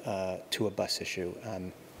discipline to a bus issue.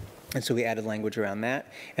 And so we added language around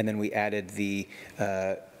that, and then we added the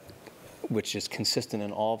which is consistent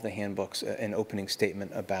in all of the handbooks, an opening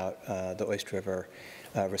statement about the Oyster River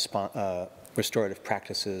restorative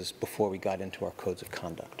practices before we got into our codes of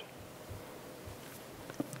conduct.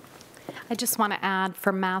 I just want to add,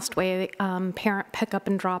 for Mastway, parent pickup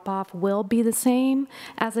and drop-off will be the same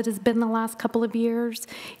as it has been the last couple of years.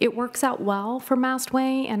 It works out well for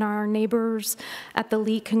Mastway, and our neighbors at the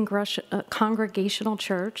Lee Congregational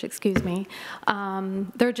Church,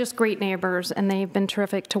 they're just great neighbors, and they've been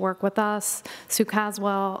terrific to work with us. Sue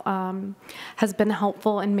Caswell has been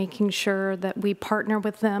helpful in making sure that we partner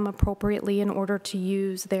with them appropriately in order to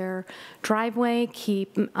use their driveway,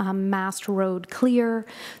 keep Mast Road clear.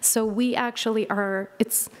 So we actually are,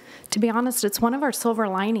 to be honest, it's one of our silver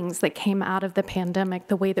linings that came out of the pandemic,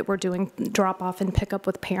 the way that we're doing drop-off and pick-up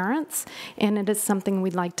with parents, and it is something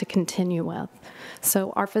we'd like to continue with.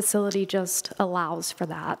 So our facility just allows for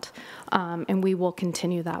that, and we will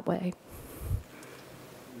continue that way.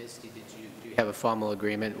 Misty, do you have a formal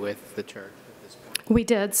agreement with the church at this point? We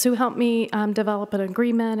did. Sue helped me develop an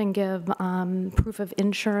agreement and give proof of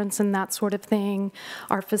insurance and that sort of thing.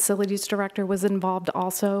 Our facilities director was involved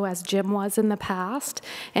also, as Jim was in the past,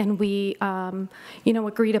 and we,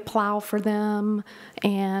 agree to plow for them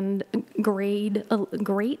and grate,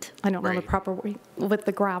 I don't know the proper word, with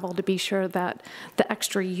the gravel to be sure that the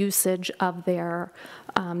extra usage of their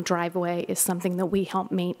driveway is something that we help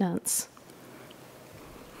maintenance.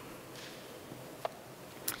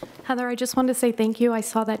 Heather, I just wanted to say thank you. I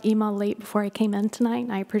saw that email late before I came in tonight,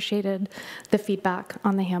 and I appreciated the feedback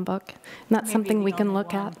on the handbook. And that's something we can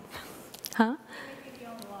look at. Huh?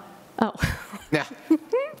 Oh. Yeah.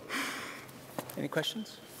 Any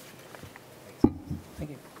questions?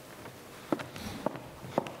 Thank you.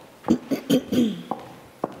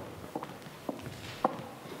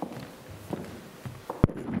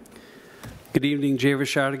 Good evening, Jay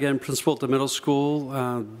Richard again, principal at the middle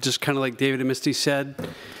school. Just kind of like David and Misty said,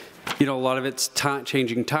 a lot of it's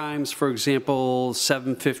changing times. For example,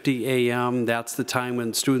 7:50 a.m., that's the time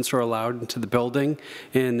when students are allowed into the building.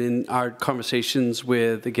 And in our conversations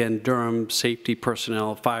with, again, Durham safety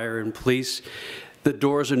personnel, fire and police, the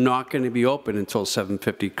doors are not going to be open until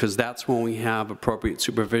 7:50 because that's when we have appropriate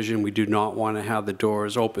supervision. We do not want to have the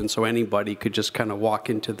doors open so anybody could just kind of walk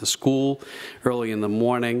into the school early in the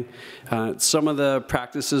morning. Some of the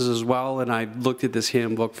practices as well, and I've looked at this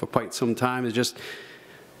handbook for quite some time, is just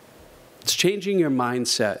it's changing your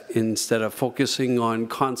mindset instead of focusing on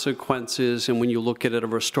consequences. And when you look at it, a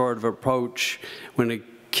restorative approach, when a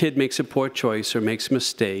kid makes a poor choice or makes a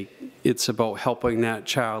mistake, it's about helping that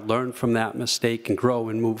child learn from that mistake and grow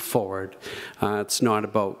and move forward. It's not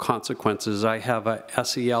about consequences. I have a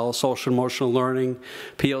SEL, Social Emotional Learning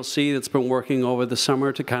PLC, that's been working over the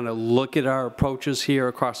summer to kind of look at our approaches here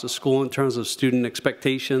across the school in terms of student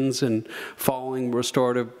expectations and following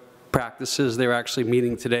restorative practices. They're actually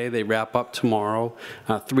meeting today. They wrap up tomorrow,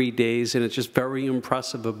 3 days, and it's just very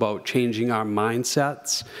impressive about changing our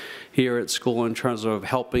mindsets here at school in terms of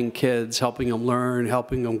helping kids, helping them learn,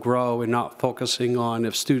 helping them grow, and not focusing on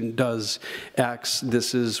if student does X,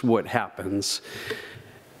 this is what happens.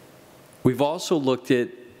 We've also looked at,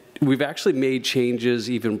 we've actually made changes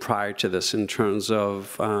even prior to this in terms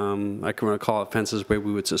of, I can recall offenses where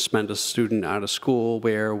we would suspend a student out of school,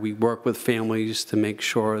 where we work with families to make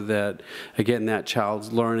sure that, again, that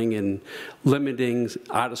child's learning and limiting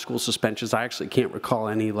out-of-school suspensions. I actually can't recall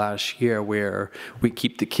any last year where we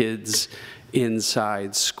keep the kids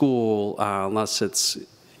inside school unless it's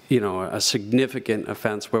a significant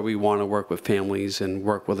offense where we want to work with families and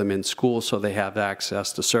work with them in school so they have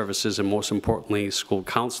access to services and, most importantly, school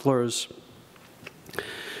counselors.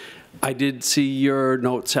 I did see your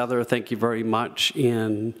notes, Heather. Thank you very much.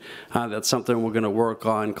 And that's something we're going to work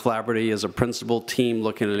on collaboratively as a principal team,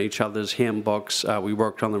 looking at each other's handbooks. We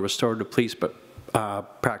worked on the restorative police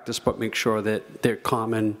practice, but make sure that they're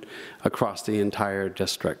common across the entire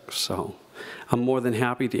district. So I'm more than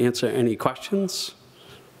happy to answer any questions.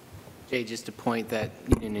 Jay, just a point that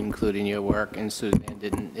you didn't include in your work and Suzanne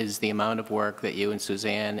didn't, is the amount of work that you and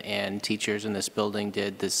Suzanne and teachers in this building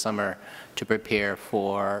did this summer to prepare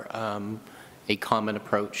for a common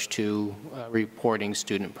approach to reporting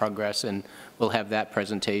student progress, and we'll have that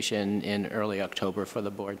presentation in early October for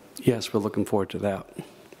the board. Yes, we're looking forward to that.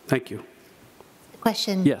 Thank you.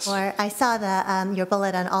 Question. Yes. I saw your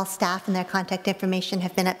bullet on all staff and their contact information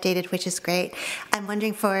have been updated, which is great. I'm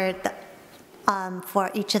wondering for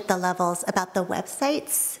each of the levels about the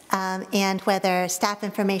websites and whether staff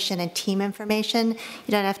information and team information,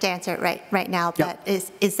 you don't have to answer it right now, but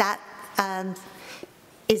is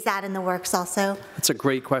that in the works also? That's a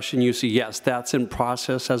great question, Yusi. Yes, that's in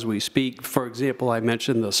process as we speak. For example, I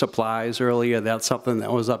mentioned the supplies earlier. That's something that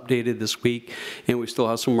was updated this week, and we still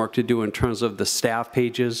have some work to do in terms of the staff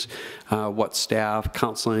pages, what staff,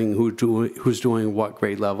 counseling, who's doing what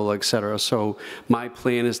grade level, et cetera. So my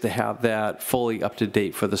plan is to have that fully up to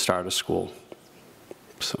date for the start of school.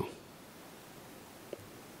 So,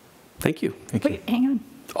 thank you. Thank you. Hang on.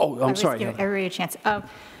 Oh, I'm sorry. Give everybody a chance.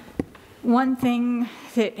 One thing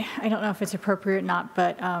that, I don't know if it's appropriate or not,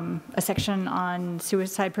 but a section on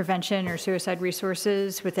suicide prevention or suicide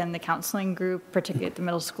resources within the counseling group, particularly at the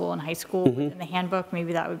middle school and high school, within the handbook,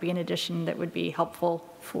 maybe that would be an addition that would be helpful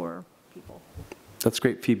for people. That's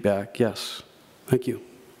great feedback, yes. Thank you.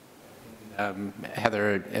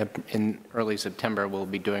 Heather, in early September, we'll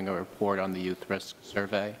be doing a report on the youth risk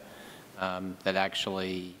survey that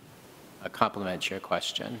actually complements your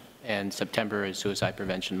question. And September is Suicide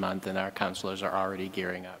Prevention Month, and our counselors are already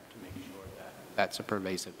gearing up to make sure that that's a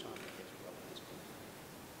pervasive topic.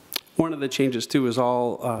 One of the changes, too, is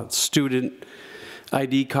all student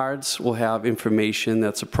ID cards will have information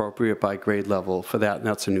that's appropriate by grade level for that, and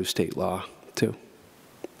that's a new state law, too.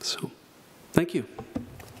 So, thank you.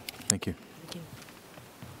 Thank you.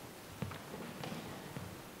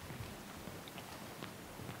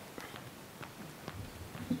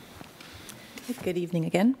 Good evening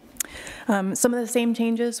again. Some of the same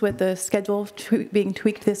changes with the schedule being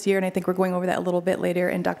tweaked this year, and I think we're going over that a little bit later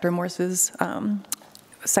in Dr. Morse's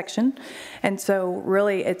section. And so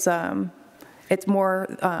really it's more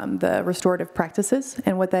the restorative practices,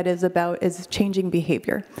 and what that is about is changing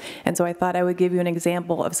behavior. And so I thought I would give you an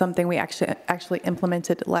example of something we actually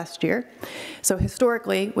implemented last year. So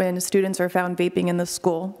historically, when students are found vaping in the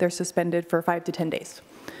school, they're suspended for 5 to 10 days.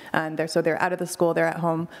 And they're out of the school, they're at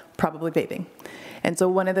home, probably vaping. And so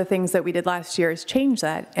one of the things that we did last year is change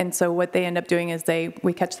that. And so what they end up doing is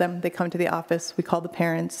we catch them, they come to the office, we call the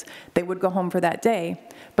parents, they would go home for that day,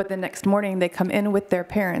 but the next morning they come in with their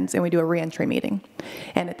parents and we do a reentry meeting.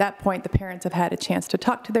 And at that point, the parents have had a chance to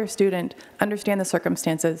talk to their student, understand the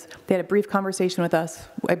circumstances. They had a brief conversation with us,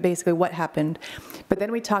 basically what happened. But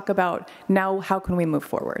then we talk about now how can we move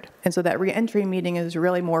forward? And so that reentry meeting is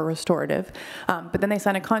really more restorative. But then they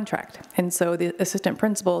sign a contract. And so the assistant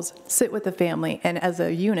principals sit with the family, and as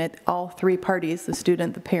a unit, all three parties, the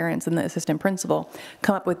student, the parents, and the assistant principal,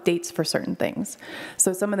 come up with dates for certain things.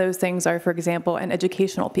 So some of those things are, for example, an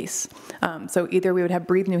educational piece. So either we would have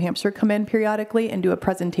Breathe New Hampshire come in periodically and do a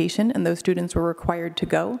presentation, and those students were required to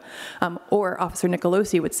go, or Officer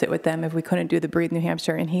Nicolosi would sit with them if we couldn't do the Breathe New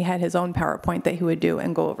Hampshire, and he had his own PowerPoint that he would do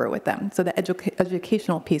and go over with them. So the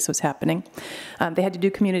educational piece was happening. They had to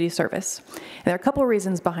do community service. And there are a couple of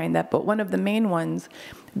reasons behind that, but one of the main ones,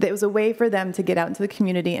 that it was a way for them to get out into the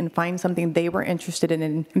community and find something they were interested in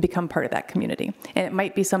and become part of that community. And it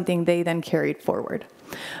might be something they then carried forward.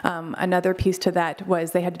 Another piece to that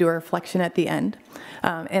was they had to do a reflection at the end,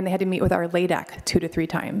 and they had to meet with our LADAC 2 to 3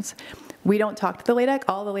 times. We don't talk to the LADAC.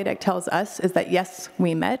 All the LADAC tells us is that, yes,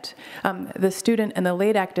 we met. The student and the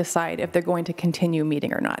LADAC decide if they're going to continue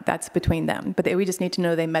meeting or not. That's between them. But we just need to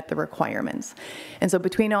know they met the requirements. And so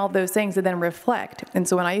between all those things, they then reflect. And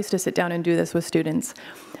so when I used to sit down and do this with students,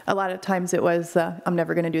 a lot of times it was, I'm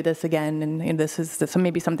never going to do this again, and this is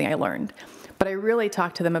maybe something I learned. But I really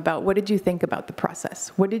talked to them about, what did you think about the process?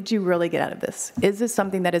 What did you really get out of this? Is this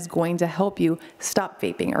something that is going to help you stop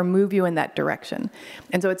vaping or move you in that direction?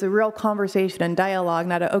 And so it's a real conversation and dialogue,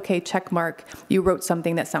 not a, okay, check mark, you wrote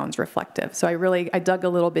something that sounds reflective. So I dug a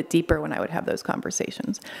little bit deeper when I would have those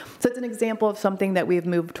conversations. So it's an example of something that we've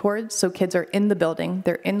moved towards. So kids are in the building,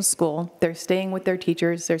 they're in school, they're staying with their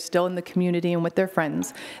teachers, they're still in the community and with their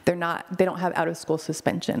friends. They don't have out of school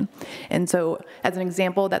suspension. And so as an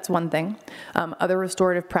example, that's one thing. Other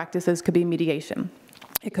restorative practices could be mediation.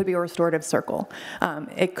 It could be a restorative circle.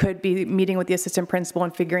 It could be meeting with the assistant principal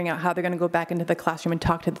and figuring out how they're going to go back into the classroom and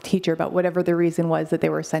talk to the teacher about whatever the reason was that they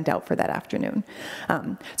were sent out for that afternoon.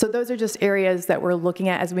 So those are just areas that we're looking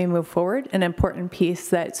at as we move forward. An important piece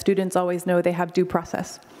that students always know they have due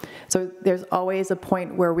process. So there's always a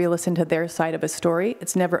point where we listen to their side of a story.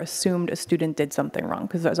 It's never assumed a student did something wrong,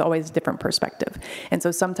 because there's always a different perspective. And so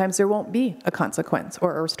sometimes there won't be a consequence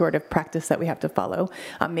or a restorative practice that we have to follow.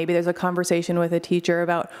 Maybe there's a conversation with a teacher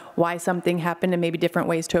about why something happened and maybe different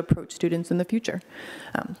ways to approach students in the future.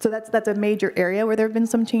 So that's a major area where there have been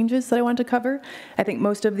some changes that I want to cover. I think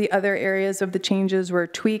most of the other areas of the changes were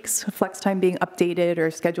tweaks, flex time being updated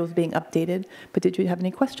or schedules being updated. But did you have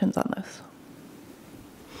any questions on this?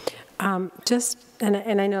 And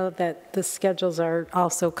I know that the schedules are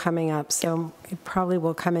also coming up, so it probably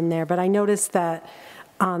will come in there. But I noticed that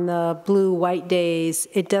on the blue-white days,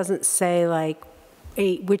 it doesn't say like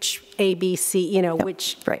which A, B, C,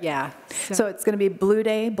 which, right. Yeah. So it's going to be blue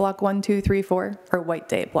day, block 1, 2, 3, 4, or white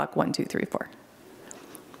day, block 1, 2, 3, 4.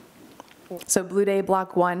 So blue day,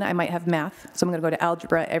 block 1, I might have math. So I'm going to go to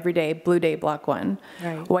algebra every day, blue day, block 1.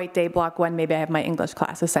 Right. White day, block 1, maybe I have my English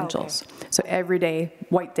class, essentials. Okay. So every day,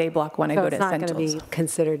 white day, block 1, I go to essentials. So it's not going to be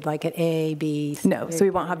considered like an A, B, C. No, so we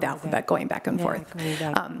won't have the alphabet going back and forth.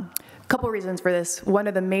 Couple reasons for this. One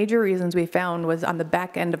of the major reasons we found was on the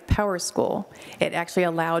back end of Power School. It actually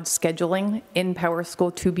allowed scheduling in Power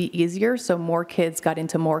School to be easier, so more kids got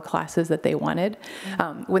into more classes that they wanted.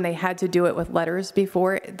 When they had to do it with letters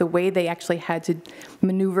before, the way they actually had to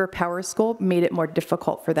maneuver Power School made it more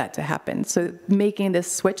difficult for that to happen. So making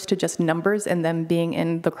this switch to just numbers and them being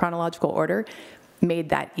in the chronological order made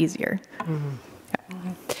that easier. Mm-hmm.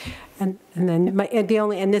 Yeah. And then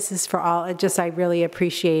and this is for all, I really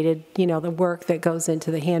appreciated, the work that goes into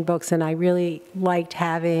the handbooks, and I really liked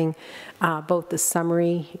having both the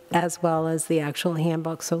summary as well as the actual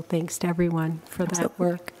handbook, so thanks to everyone for that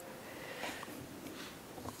work.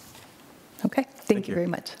 Okay, Thank you very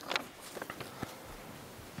much.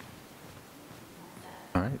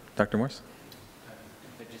 All right, Dr. Morse?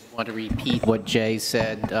 I want to repeat what Jay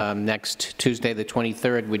said. Next Tuesday, the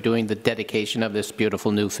 23rd, we're doing the dedication of this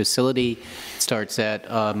beautiful new facility. It starts at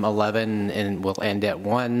 11 and will end at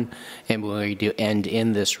 1, and we'll end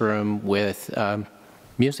in this room with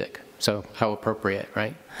music. So how appropriate,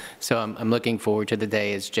 right? So I'm looking forward to the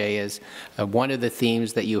day, as Jay is. One of the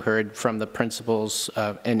themes that you heard from the principals,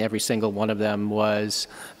 and every single one of them was,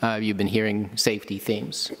 you've been hearing safety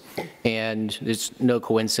themes. And there's no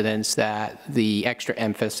coincidence that the extra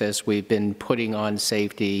emphasis we've been putting on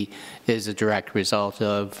safety is a direct result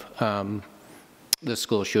of the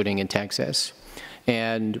school shooting in Texas.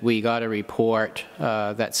 And we got a report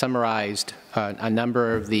that summarized a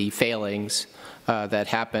number of the failings that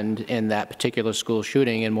happened in that particular school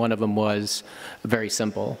shooting, and one of them was very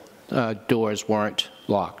simple. Doors weren't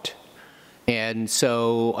locked. And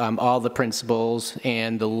so all the principals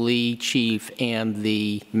and the Lee chief and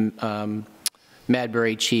the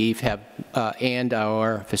Madbury chief have, and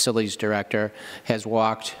our facilities director has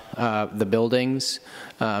walked the buildings.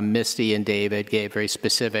 Misty and David gave very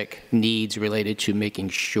specific needs related to making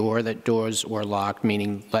sure that doors were locked,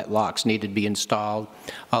 meaning that locks needed to be installed.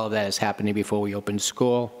 All of that is happening before we open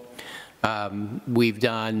school. We've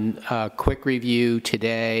done a quick review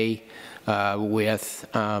today with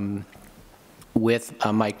Mike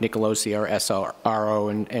Nicolosi, our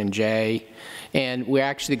SRO, and Jay. And we're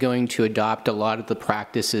actually going to adopt a lot of the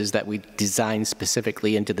practices that we designed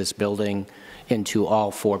specifically into this building into all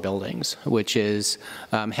 4 buildings, which is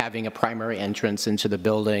having a primary entrance into the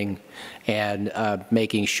building and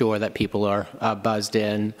making sure that people are buzzed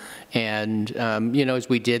in. And, you know, as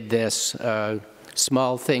we did this,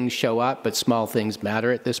 small things show up, but small things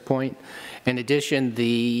matter at this point. In addition,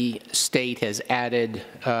 the state has added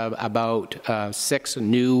about 6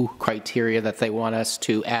 new criteria that they want us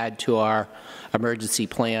to add to our emergency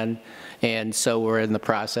plan. And so we're in the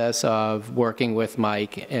process of working with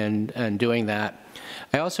Mike and doing that.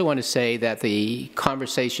 I also want to say that the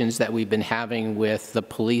conversations that we've been having with the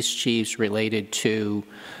police chiefs related to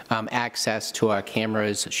access to our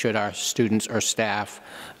cameras should our students or staff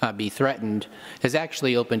be threatened has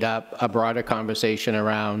actually opened up a broader conversation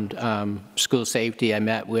around school safety. I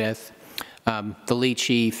met with the Lee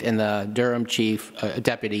chief and the Durham chief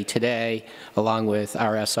deputy today, along with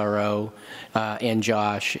our SRO and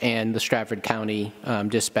Josh and the Stratford County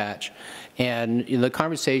dispatch. And the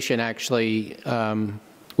conversation actually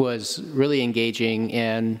was really engaging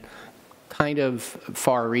and kind of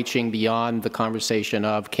far-reaching beyond the conversation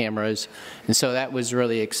of cameras. And so that was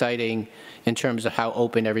really exciting in terms of how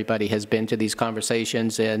open everybody has been to these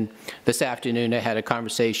conversations. And this afternoon I had a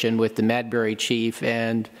conversation with the Madbury chief,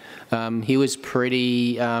 and he was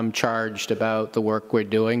pretty charged about the work we're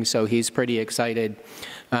doing, so he's pretty excited.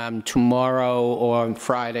 Tomorrow or on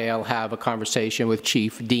Friday I'll have a conversation with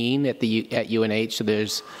Chief Dean at UNH, so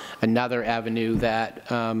there's another avenue that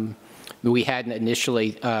we hadn't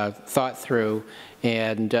initially thought through,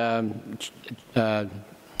 and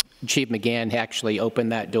Chief McGann actually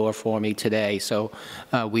opened that door for me today. So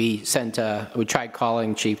we tried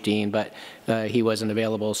calling Chief Dean, but he wasn't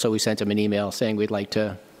available, so we sent him an email saying we'd like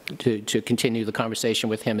to continue the conversation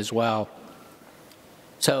with him as well.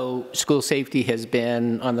 So school safety has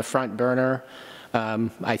been on the front burner.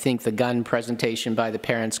 I think the gun presentation by the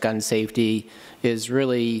parents, gun safety, is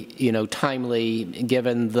really, timely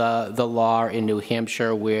given the law in New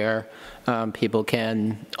Hampshire where people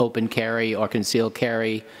can open carry or conceal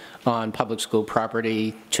carry on public school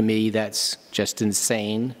property. To me, that's just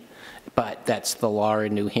insane, but that's the law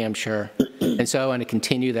in New Hampshire. And so I want to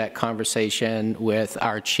continue that conversation with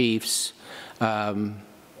our chiefs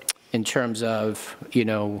in terms of,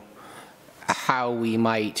 how we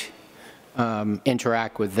might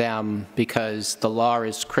interact with them, because the law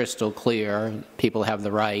is crystal clear. People have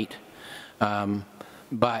the right,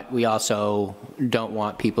 but we also don't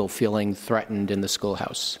want people feeling threatened in the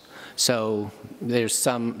schoolhouse. So there's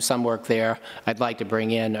some work there. I'd like to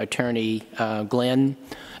bring in Attorney Glenn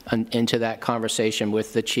into that conversation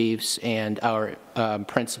with the chiefs and our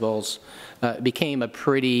principals. It became a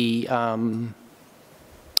pretty,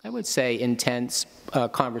 I would say, intense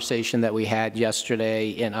conversation that we had yesterday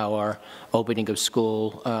in our opening of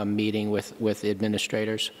school meeting with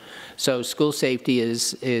administrators. So school safety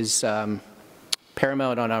is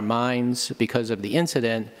paramount on our minds because of the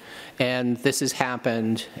incident, and this has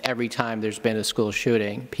happened every time there's been a school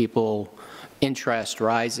shooting. People interest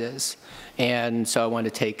rises, and so I want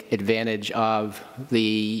to take advantage of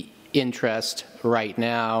the interest right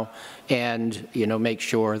now and make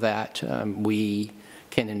sure that we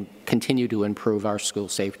can continue to improve our school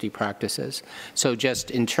safety practices. So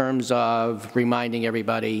just in terms of reminding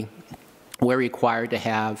everybody, we're required to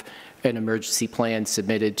have an emergency plan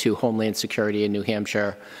submitted to Homeland Security in New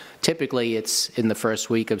Hampshire. Typically, it's in the first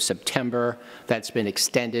week of September. That's been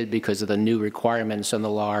extended because of the new requirements in the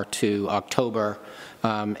law to October.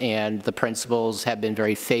 And the principals have been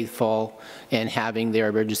very faithful in having their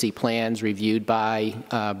emergency plans reviewed by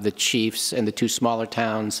the chiefs in the 2 smaller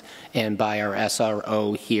towns and by our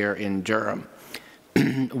SRO here in Durham.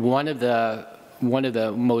 One of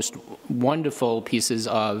the most wonderful pieces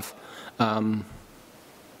of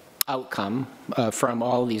outcome from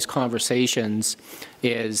all of these conversations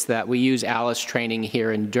is that we use ALICE training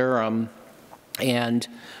here in Durham, and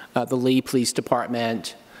the Lee Police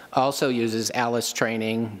Department also uses ALICE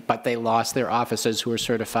training, but they lost their officers who are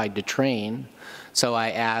certified to train. So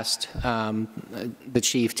I asked the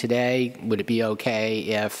chief today, would it be okay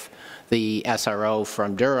if the SRO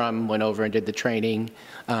from Durham went over and did the training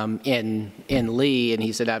in Lee, and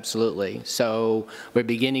he said absolutely. So we're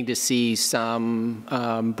beginning to see some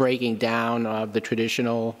breaking down of the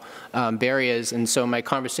traditional barriers, and so my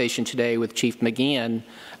conversation today with Chief McGeehan,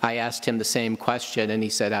 I asked him the same question, and he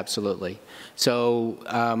said absolutely. So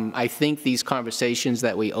I think these conversations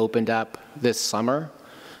that we opened up this summer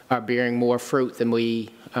are bearing more fruit than we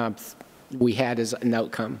had as an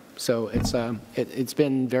outcome. So it's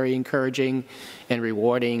been very encouraging and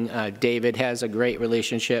rewarding. David has a great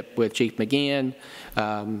relationship with Chief McGeehan.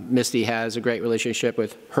 Misty has a great relationship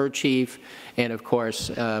with her chief. And of course,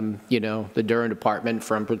 you know, the Durham Department,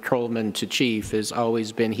 from patrolman to chief, has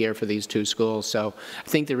always been here for these 2 schools. So I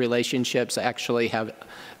think the relationships actually have,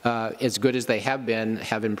 as good as they have been,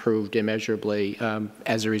 have improved immeasurably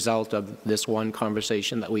as a result of this one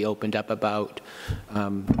conversation that we opened up about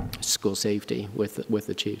school safety with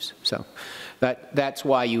the chiefs. So that's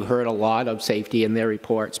why you heard a lot of safety in their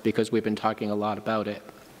reports, because we've been talking a lot about it.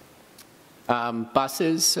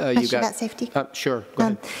 Buses, you got about safety? Sure, go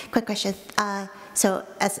ahead. Quick question. So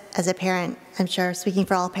as a parent, I'm sure speaking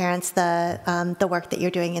for all parents, the work that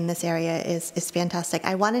you're doing in this area is fantastic.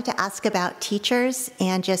 I wanted to ask about teachers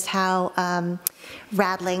and just how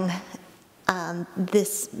rattling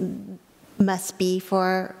this must be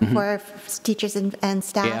for teachers and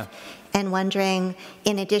staff. Yeah. And wondering,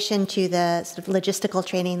 in addition to the sort of logistical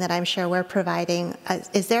training that I'm sure we're providing,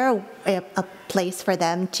 is there a place for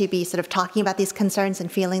them to be sort of talking about these concerns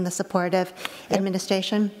and feeling the support of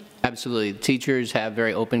administration? Absolutely. Teachers have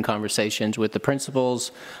very open conversations with the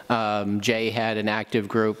principals. Jay had an active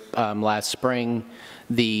group last spring.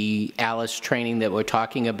 The ALICE training that we're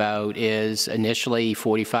talking about is initially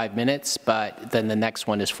 45 minutes, but then the next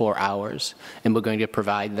one is 4 hours, and we're going to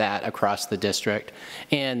provide that across the district.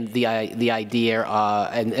 And the idea,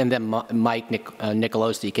 and then Mike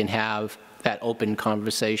Nicolosi can have that open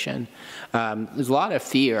conversation. There's a lot of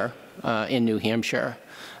fear in New Hampshire.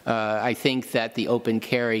 I think that the open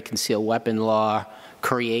carry concealed weapon law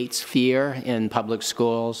creates fear in public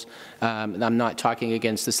schools. I'm not talking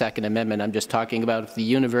against the Second Amendment. I'm just talking about if the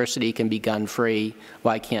university can be gun-free,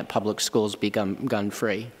 why can't public schools be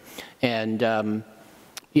gun-free? And,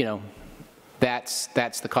 you know, that's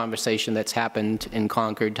the conversation that's happened in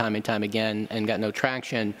Concord time and time again and got no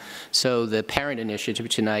traction. So the parent initiative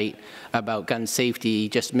tonight about gun safety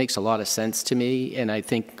just makes a lot of sense to me, and I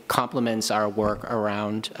think complements our work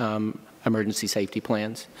around emergency safety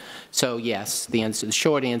plans. So yes, the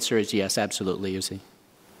short answer is yes, absolutely, Uzi.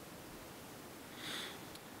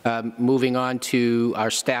 Moving on to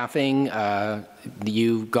our staffing,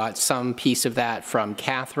 you got some piece of that from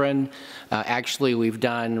Catherine. Actually, we've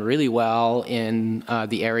done really well in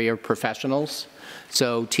the area of professionals.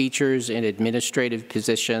 So teachers in administrative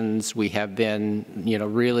positions, we have been, you know,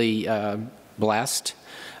 really blessed.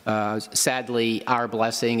 Sadly, our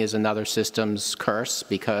blessing is another system's curse,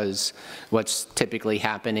 because what's typically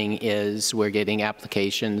happening is we're getting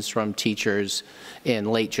applications from teachers in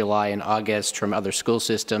late July and August from other school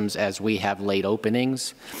systems as we have late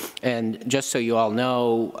openings. And just so you all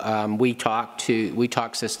know, we talk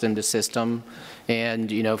system to system.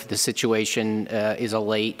 And, you know, if the situation is a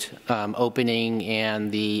late opening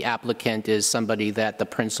and the applicant is somebody that the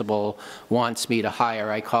principal wants me to hire,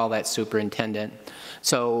 I call that superintendent.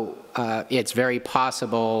 So it's very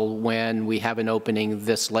possible when we have an opening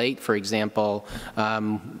this late, for example,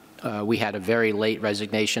 we had a very late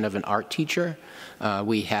resignation of an art teacher.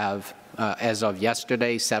 We have, as of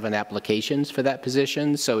yesterday, 7 applications for that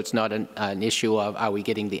position. So it's not an issue of are we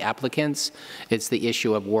getting the applicants, it's the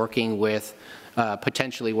issue of working with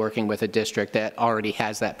potentially working with a district that already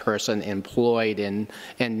has that person employed and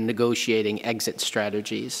negotiating exit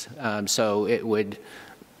strategies. So it would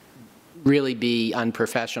really be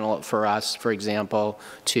unprofessional for us, for example,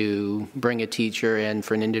 to bring a teacher in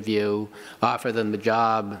for an interview, offer them the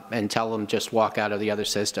job, and tell them just walk out of the other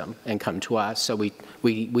system and come to us. So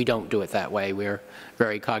we don't do it that way. We're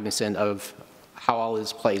very cognizant of how all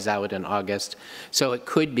this plays out in August. So it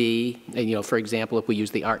could be, you know, for example, if we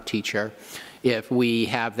use the art teacher, if we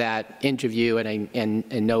have that interview,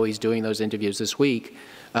 and Noe's doing those interviews this week,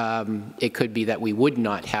 it could be that we would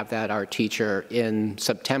not have that art teacher in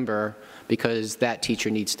September because that teacher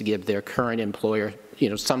needs to give their current employer, you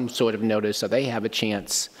know, some sort of notice so they have a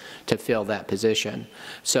chance to fill that position.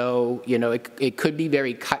 So, you know, it could be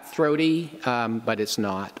very cutthroaty, but it's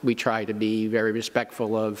not. We try to be very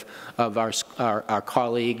respectful of our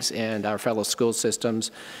colleagues and our fellow school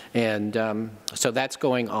systems, and so that's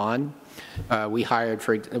going on.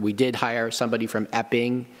 We did hire somebody from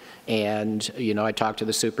Epping, and, you know, I talked to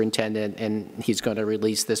the superintendent, and he's going to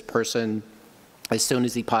release this person as soon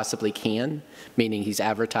as he possibly can, meaning he's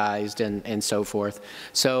advertised and so forth.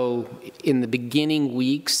 So in the beginning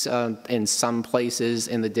weeks, in some places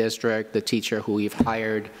in the district, the teacher who we've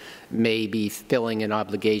hired may be filling an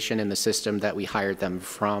obligation in the system that we hired them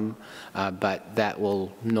from, but that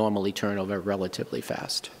will normally turn over relatively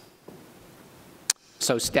fast.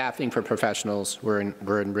 So staffing for professionals, we're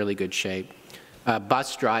in really good shape.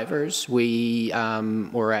 Bus drivers,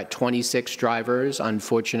 we're at 26 drivers.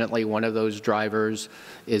 Unfortunately, one of those drivers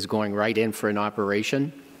is going right in for an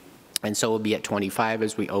operation, and so we'll be at 25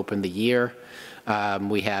 as we open the year.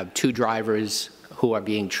 We have 2 drivers who are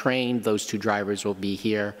being trained. Those 2 drivers will be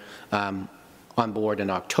here on board in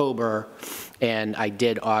October, and I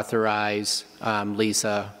did authorize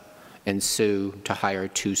Lisa and Sue to hire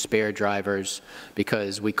 2 spare drivers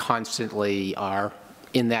because we constantly are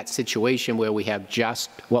in that situation where we have just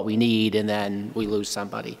what we need and then we lose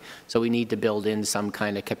somebody. So we need to build in some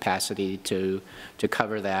kind of capacity to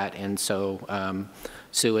cover that, and so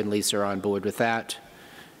Sue and Lisa are on board with that.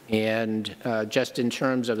 And just in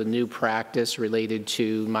terms of the new practice related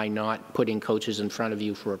to my not putting coaches in front of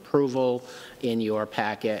you for approval, in your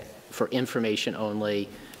packet for information only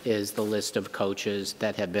is the list of coaches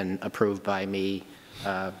that have been approved by me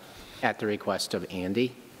at the request of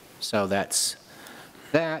Andy. So that's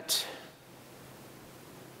that.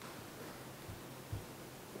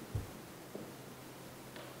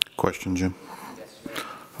 Question, Jim?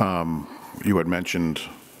 You had mentioned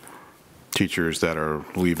teachers that are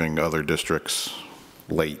leaving other districts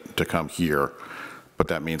late to come here, but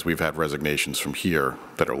that means we've had resignations from here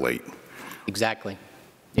that are late. Exactly.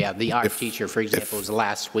 Yeah, the art teacher, for example, was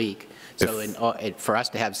last week. So for us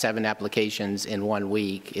to have 7 applications in 1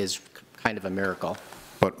 week is kind of a miracle.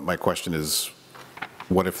 But my question is,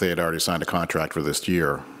 what if they had already signed a contract for this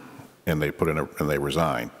year and they put in and they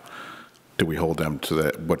resign? Do we hold them to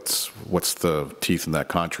that? What's the teeth in that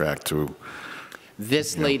contract to?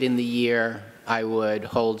 This late in the year, I would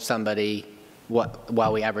hold somebody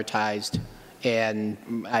while we advertised, and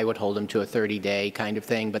I would hold them to a 30-day kind of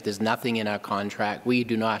thing, but there's nothing in our contract. We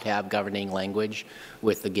do not have governing language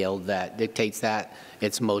with the Guild that dictates that.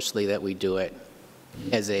 It's mostly that we do it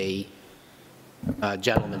as a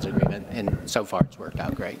gentleman's agreement, and so far it's worked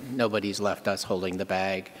out great. Nobody's left us holding the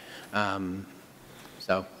bag,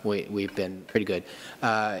 so we've been pretty good.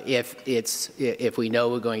 If we know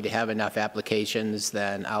we're going to have enough applications,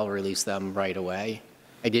 then I'll release them right away.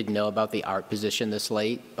 I didn't know about the art position this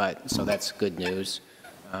late, so that's good news.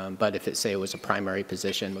 But if it was a primary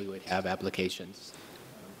position, we would have applications.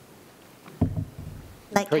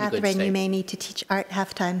 Like Catherine, you may need to teach art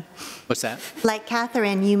half-time. What's that? Like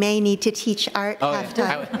Catherine, you may need to teach art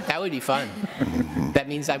half-time. That would be fun. That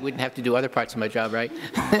means I wouldn't have to do other parts of my job, right?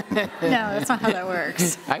 No, that's not how that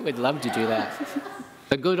works. I would love to do that.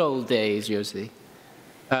 The good old days, Josie.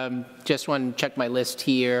 Just want to check my list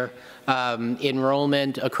here.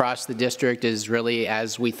 Enrollment across the district is really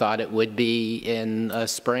as we thought it would be in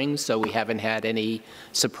spring, so we haven't had any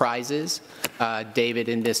surprises. David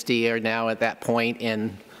and Misty are now at that point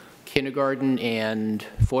in kindergarten and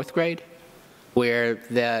 4th grade, where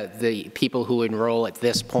the people who enroll at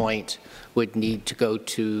this point would need to go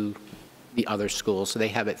to the other school, so they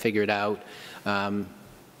have it figured out.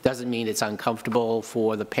 Doesn't mean it's uncomfortable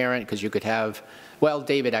for the parent, because you could have, well,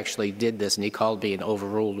 David actually did this, and he called me and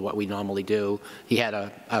overruled what we normally do. He had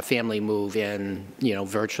a family move in,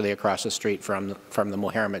 virtually across the street from the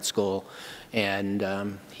Mohammed school,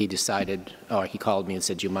 and he decided, or he called me and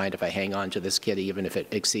said, do you mind if I hang on to this kid even if it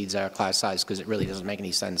exceeds our class size, because it really doesn't make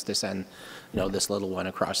any sense to send, this little one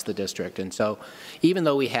across the district. And so even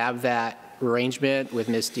though we have that arrangement with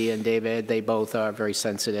Misty and David, they both are very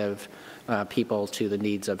sensitive people to the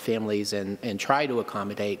needs of families and try to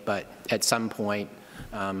accommodate, but at some point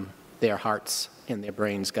their hearts and their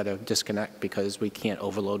brains got to disconnect because we can't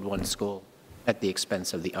overload one school at the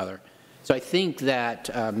expense of the other. So I think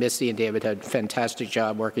that Misty and David had a fantastic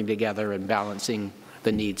job working together and balancing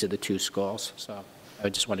the needs of the two schools. So I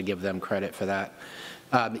just want to give them credit for that.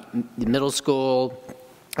 The middle school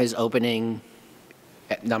is opening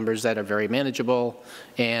at numbers that are very manageable,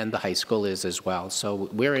 and the high school is as well. So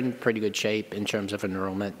we're in pretty good shape in terms of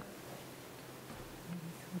enrollment.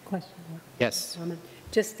 Question? Yes.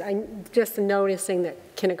 Just noticing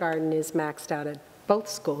that kindergarten is maxed out at both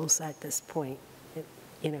schools at this point,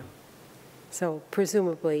 you know. So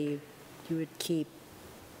presumably you would keep,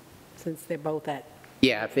 since they're both at.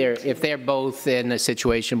 Yeah, if they're both in a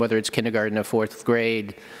situation, whether it's kindergarten or fourth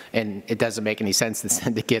grade, and it doesn't make any sense to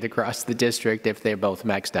send a kid across the district if they're both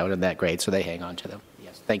maxed out in that grade, so they hang on to them.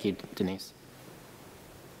 Yes, thank you, Denise.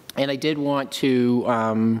 And I did want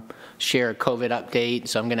to share a COVID update,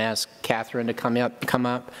 so I'm going to ask Catherine to come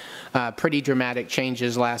up. Pretty dramatic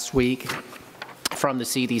changes last week from the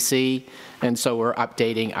CDC, and so we're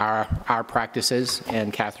updating our practices,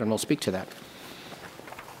 and Catherine will speak to that.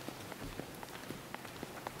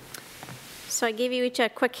 So I gave you each a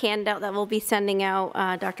quick handout that we'll be sending out.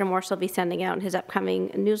 Dr. Morse will be sending out in his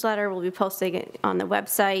upcoming newsletter. We'll be posting it on the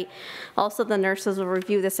website. Also, the nurses will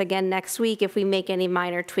review this again next week. If we make any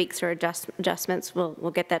minor tweaks or adjustments,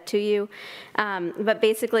 we'll get that to you. But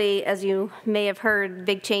basically, as you may have heard,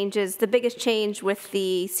 big changes. The biggest change with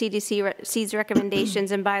the CDC's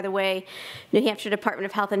recommendations, and by the way, New Hampshire Department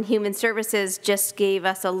of Health and Human Services just gave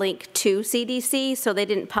us a link to CDC, so they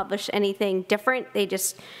didn't publish anything different. They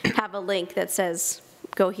just have a link that says,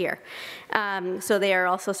 go here. So they are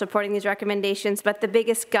also supporting these recommendations, but the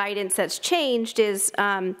biggest guidance that's changed is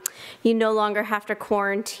you no longer have to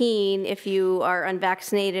quarantine if you are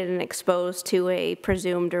unvaccinated and exposed to a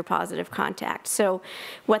presumed or positive contact. So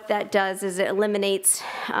what that does is it eliminates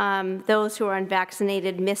those who are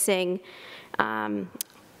unvaccinated missing,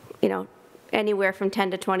 anywhere from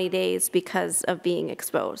 10 to 20 days because of being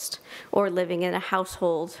exposed or living in a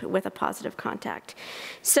household with a positive contact.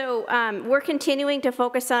 So we're continuing to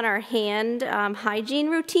focus on our hand hygiene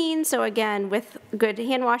routine. So again, with good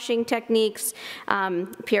hand washing techniques,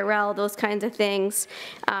 Purell, those kinds of things.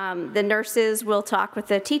 The nurses will talk with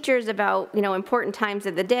the teachers about important times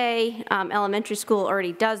of the day. Elementary school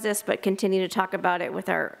already does this, but continue to talk about it with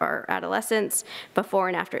our adolescents before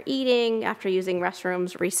and after eating, after using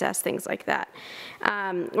restrooms, recess, things like that.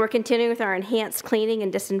 We're continuing with our enhanced cleaning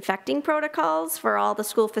and disinfecting protocols for all the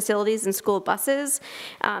school facilities and school buses.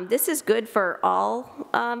 This is good for all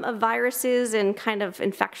of viruses and kind of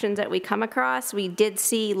infections that we come across. We did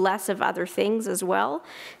see less of other things as well.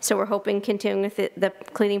 So we're hoping continuing with the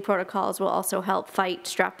cleaning protocols will also help fight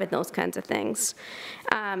strep and those kinds of things.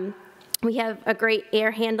 We have a great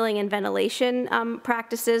air handling and ventilation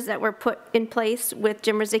practices that were put in place with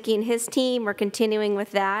Jim Rizicki and his team. We're continuing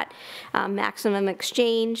with that. Maximum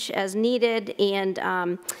exchange as needed,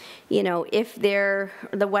 and if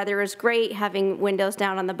the weather is great, having windows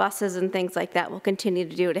down on the buses and things like that, we'll continue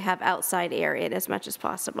to do to have outside air in as much as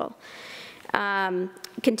possible.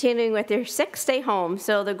 Continuing with your sick, stay home.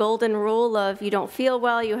 So the golden rule of you don't feel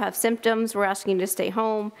well, you have symptoms, we're asking you to stay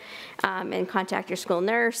home and contact your school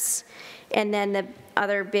nurse. And then the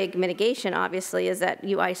other big mitigation, obviously, is that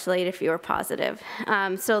you isolate if you are positive.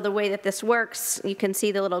 So the way that this works, you can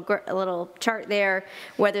see the little chart there,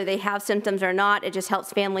 whether they have symptoms or not. It just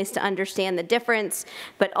helps families to understand the difference.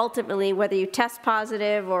 But ultimately, whether you test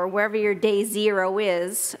positive or wherever your day 0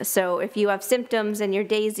 is, so if you have symptoms and your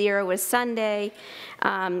day 0 is Sunday,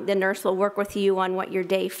 the nurse will work with you on what your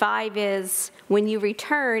day 5 is. When you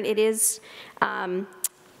return, it is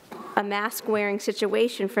a mask-wearing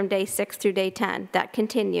situation from day 6 through day 10. That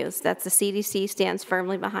continues. That's the CDC stands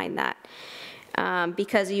firmly behind that.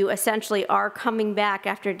 Because you essentially are coming back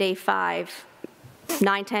after day 5,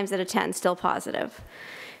 9 times out of 10 still positive.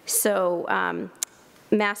 So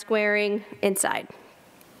mask-wearing inside.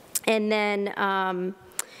 And then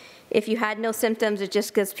if you had no symptoms, it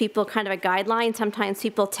just gives people kind of a guideline. Sometimes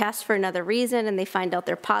people test for another reason and they find out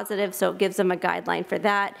they're positive, so it gives them a guideline for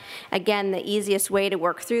that. Again, the easiest way to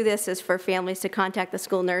work through this is for families to contact the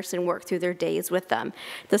school nurse and work through their days with them.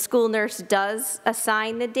 The school nurse does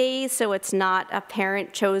assign the days, so it's not a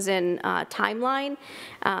parent-chosen timeline.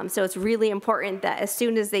 So it's really important that as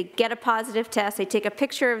soon as they get a positive test, they take a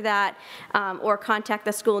picture of that or contact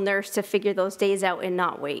the school nurse to figure those days out and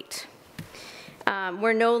not wait.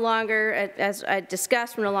 We're no longer, as I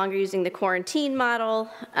discussed, we're no longer using the quarantine model.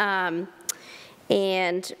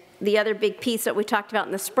 And the other big piece that we talked about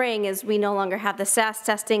in the spring is we no longer have the SAS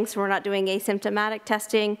testing, so we're not doing asymptomatic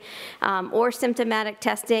testing or symptomatic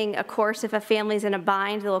testing. Of course, if a family's in a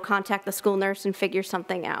bind, they'll contact the school nurse and figure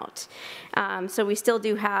something out. So we still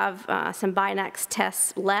do have some Binax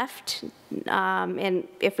tests left, and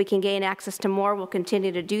if we can gain access to more, we'll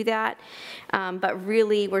continue to do that. But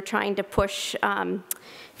really, we're trying to push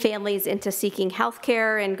families into seeking health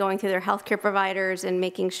care and going through their health care providers and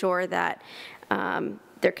making sure that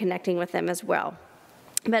they're connecting with them as well.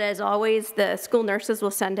 But as always, the school nurses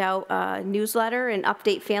will send out a newsletter and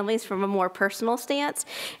update families from a more personal stance,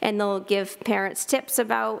 and they'll give parents tips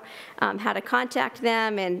about how to contact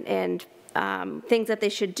them and things that they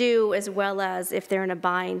should do, as well as if they're in a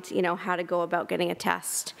bind, you know, how to go about getting a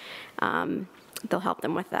test. They'll help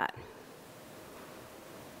them with that.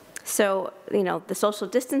 So, you know, the social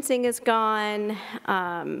distancing is gone.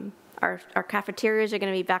 Our cafeterias are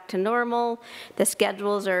going to be back to normal. The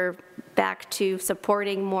schedules are back to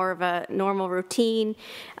supporting more of a normal routine.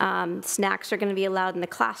 Snacks are going to be allowed in the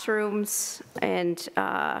classrooms, and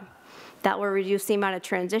that will reduce the amount of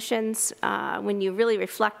transitions. When you really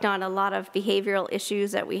reflect on a lot of behavioral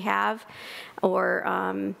issues that we have, or,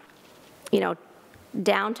 you know,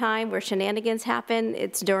 downtime where shenanigans happen,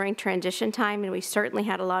 it's during transition time, and we certainly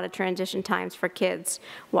had a lot of transition times for kids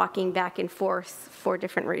walking back and forth for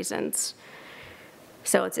different reasons.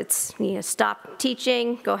 So it's you know, stop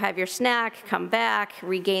teaching, go have your snack, come back,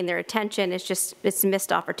 regain their attention. It's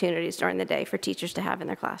missed opportunities during the day for teachers to have in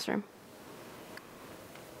their classroom.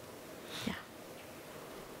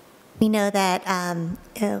 We know that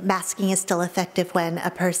masking is still effective when a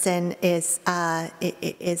person is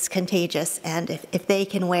contagious, and if they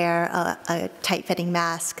can wear a tight-fitting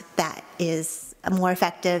mask, that is more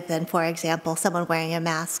effective than, for example, someone wearing a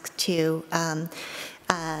mask to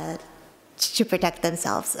protect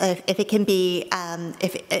themselves. If it can be,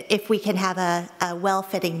 if we can have a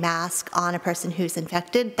well-fitting mask on a person who's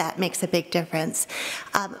infected, that makes a big difference.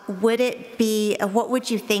 Would it be, what would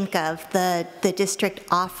you think of the district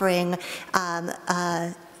offering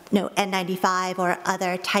N95 or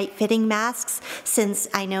other tight-fitting masks, since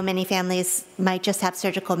I know many families might just have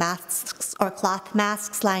surgical masks or cloth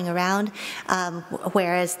masks lying around,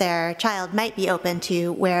 whereas their child might be open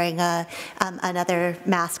to wearing another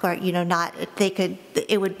mask, or not.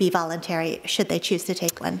 It would be voluntary should they choose to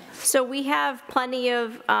take one. So we have plenty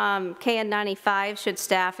of KN95 should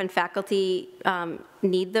staff and faculty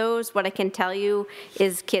need those. What I can tell you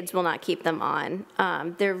is kids will not keep them on.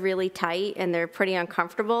 They're really tight and they're pretty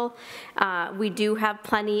uncomfortable. We do have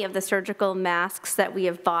plenty of the surgical masks that we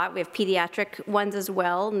have bought. We have pediatric ones as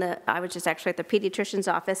well. And I was just actually at the pediatrician's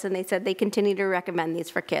office, and they said they continue to recommend these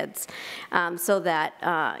for kids, so that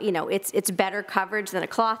it's better coverage than a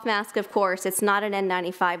cloth mask. Of course, it's not an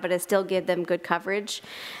N95, but it still gives them good coverage.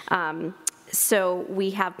 So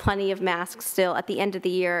we have plenty of masks still. At the end of the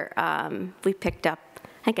year, we picked up,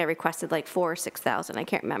 I think I requested like 4,000 or 6,000, I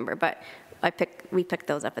can't remember, but we picked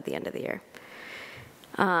those up at the end of the year.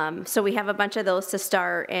 So we have a bunch of those to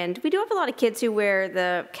start, and we do have a lot of kids who wear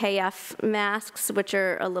the KF masks, which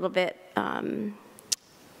are a little bit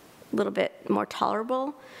more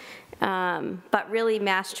tolerable. But really,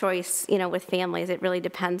 mask choice, with families, it really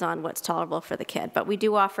depends on what's tolerable for the kid. But we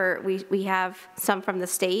do offer, we have some from the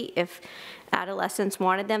state. If adolescents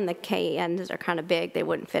wanted them, the KNs are kind of big. They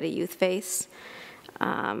wouldn't fit a youth face.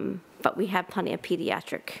 But we have plenty of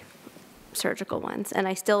pediatric surgical ones. And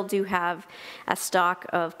I still do have a stock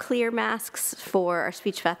of clear masks for our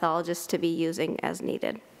speech pathologists to be using as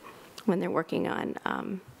needed when they're working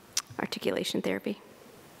on articulation therapy.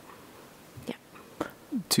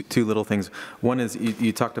 Two little things. One is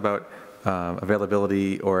you talked about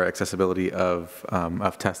availability or accessibility of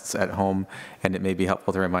tests at home, and it may be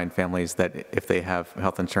helpful to remind families that if they have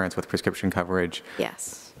health insurance with prescription coverage,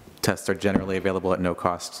 yes, tests are generally available at no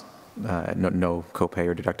cost, no copay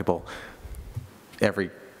or deductible.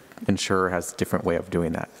 Every insurer has a different way of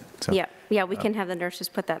doing that. So, yeah, we can have the nurses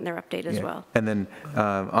put that in their update as well. And then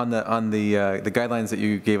on the guidelines that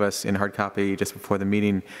you gave us in hard copy just before the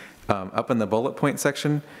meeting, up in the bullet point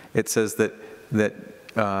section, it says that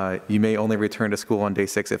you may only return to school on day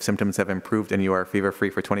 6 if symptoms have improved and you are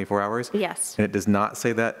fever-free for 24 hours. Yes. And it does not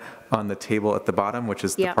say that on the table at the bottom, which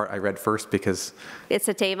is the part I read first because... It's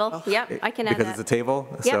a table. Yep, I can add that. Because it's a table.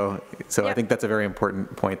 Yep. So I think that's a very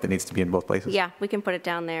important point that needs to be in both places. Yeah, we can put it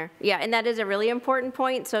down there. Yeah, and that is a really important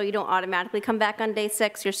point, so you don't automatically come back on day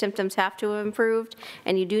 6. Your symptoms have to have improved,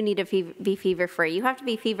 and you do need to be fever-free. You have to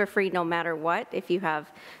be fever-free no matter what if you have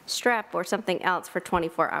strep or something else for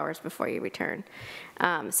 24 hours before you return.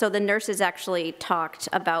 So the nurses actually talked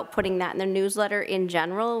about putting that in their newsletter in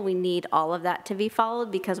general. We need all of that to be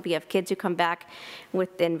followed because we have kids who come back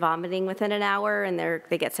within vomiting within an hour, and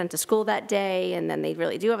they get sent to school that day, and then they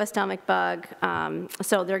really do have a stomach bug.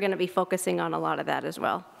 So they're going to be focusing on a lot of that as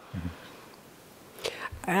well.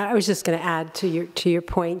 I was just going to add to your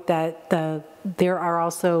point that there are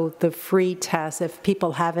also the free tests. If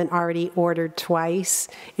people haven't already ordered twice,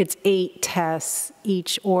 it's 8 tests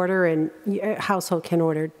each order, and a household can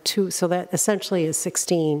order 2. So that essentially is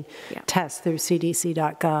 16 tests through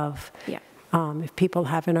cdc.gov. Yeah. If people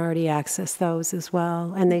haven't already accessed those as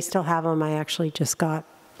well, and they still have them. I actually just got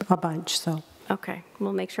a bunch, so. Okay,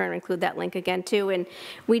 we'll make sure and include that link again too. And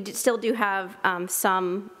we still do have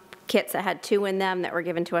some kits that had 2 in them that were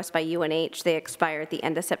given to us by UNH. They expire at the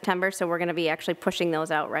end of September, so we're going to be actually pushing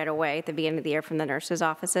those out right away at the beginning of the year from the nurses'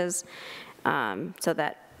 offices so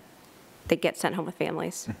that they get sent home with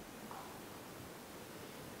families.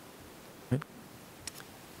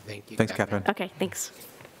 Thank you. Thanks, Catherine. Okay, thanks.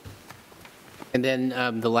 And then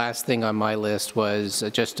the last thing on my list was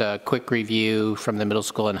just a quick review from the middle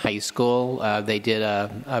school and high school. They did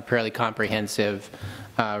a fairly comprehensive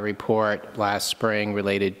report last spring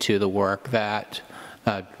related to the work that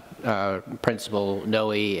Principal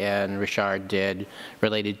Noe and Richard did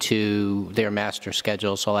related to their master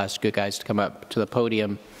schedule. So I'll ask you guys to come up to the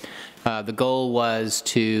podium. The goal was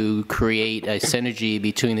to create a synergy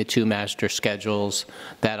between the 2 master schedules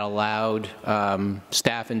that allowed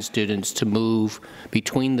staff and students to move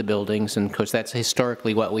between the buildings, and of course that's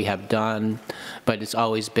historically what we have done, but it's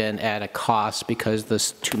always been at a cost because the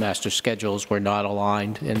 2 master schedules were not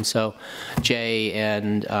aligned. And so Jay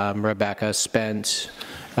and Rebecca spent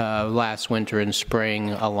last winter and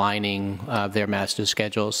spring aligning their master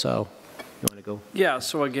schedules. So you want to go? Yeah,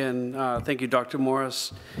 so again, thank you, Dr.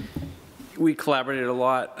 Morris. We collaborated a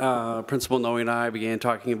lot. Principal Noe and I began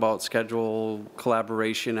talking about schedule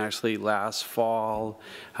collaboration actually last fall.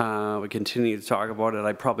 We continue to talk about it.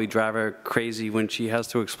 I probably drive her crazy when she has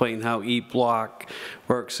to explain how Eat Block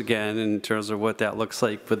works again in terms of what that looks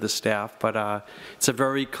like with the staff. But it's a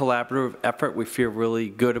very collaborative effort. We feel really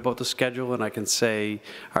good about the schedule, and I can say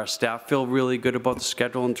our staff feel really good about the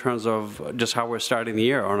schedule in terms of just how we're starting the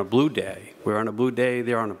year on a blue day. We're on a blue day,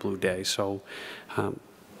 they're on a blue day. So.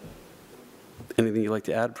 Anything you'd like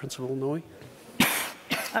to add, Principal Noe?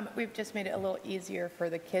 We've just made it a little easier for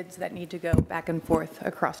the kids that need to go back and forth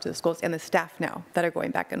across to the schools, and the staff now that are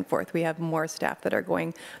going back and forth. We have more staff that are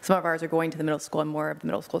going, some of ours are going to the middle school, and more of the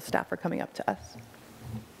middle school staff are coming up to us.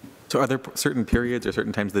 So are there certain periods or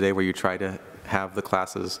certain times of the day where you try to have the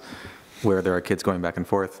classes where there are kids going back and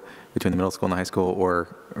forth between the middle school and the high school,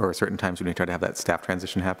 or certain times when you try to have that staff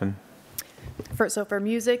transition happen? So for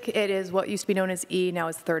music, it is what used to be known as E, now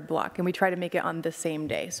is 3rd block, and we try to make it on the same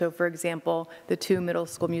day. So for example, the 2 middle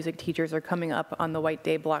school music teachers are coming up on the White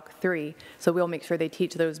Day block 3, so we'll make sure they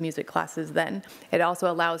teach those music classes then. It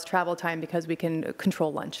also allows travel time because we can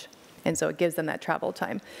control lunch, and so it gives them that travel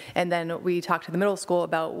time. And then we talked to the middle school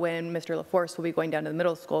about when Mr. LaForce will be going down to the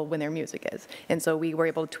middle school when their music is, and so we were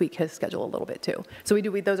able to tweak his schedule a little bit too. So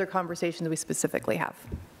those are conversations we specifically have.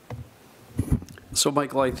 So,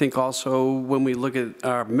 Michael, I think also when we look at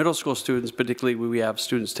our middle school students, particularly when we have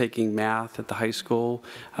students taking math at the high school,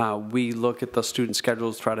 we look at the student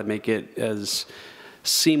schedules, try to make it as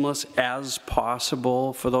seamless as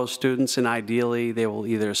possible for those students, and ideally they will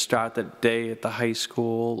either start the day at the high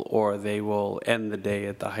school or they will end the day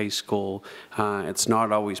at the high school. It's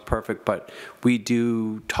not always perfect, but we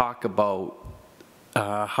do talk about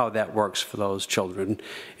how that works for those children.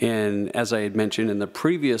 And as I had mentioned in the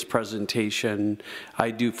previous presentation,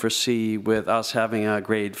 I do foresee with us having a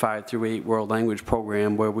grade 5 through 8 world language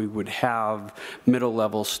program where we would have middle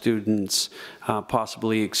level students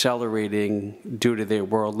possibly accelerating due to their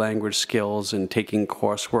world language skills and taking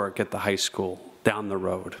coursework at the high school down the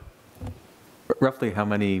road. Roughly how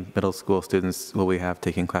many middle school students will we have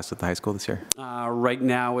taking classes at the high school this year? Right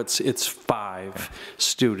now it's 5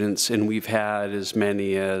 students, and we've had as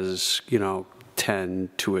many as 10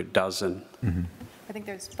 to a dozen. Mm-hmm. I think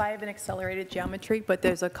there's 5 in accelerated geometry, but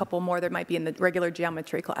there's a couple more that might be in the regular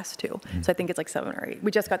geometry class too. Mm-hmm. So I think it's like 7 or 8. We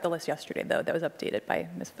just got the list yesterday though, that was updated by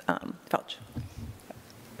Ms. Felch.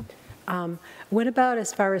 What about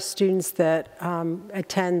as far as students that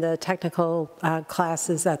attend the technical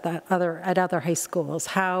classes at other high schools?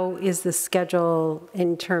 How is the schedule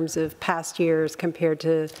in terms of past years compared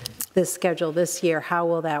to this schedule this year? How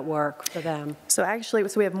will that work for them? So actually,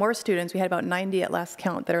 we have more students. We had about 90 at last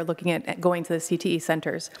count that are looking at going to the CTE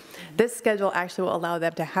centers. This schedule actually will allow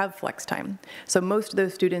them to have flex time. So most of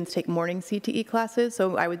those students take morning CTE classes.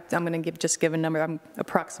 So I'm going to give a number, I'm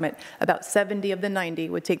approximate. About 70 of the 90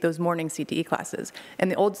 would take those morning CTE classes. In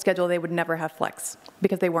the old schedule, they would never have flex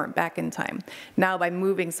because they weren't back in time. Now, by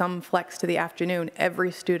moving some flex to the afternoon,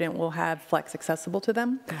 every student will have flex accessible to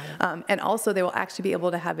them. And also, they will actually be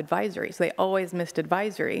able to have advisory. So they always missed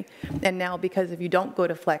advisory. And now, because if you don't go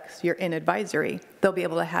to flex, you're in advisory, they'll be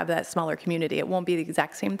able to have that smaller community. It won't be the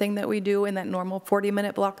exact same thing that we do in that normal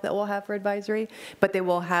 40-minute block that we'll have for advisory, but they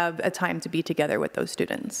will have a time to be together with those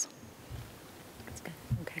students. That's good.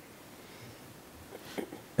 Okay.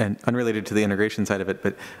 And unrelated to the integration side of it,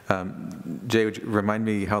 but Jay, would you remind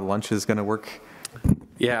me how lunch is going to work?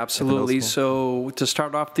 Yeah, absolutely. So to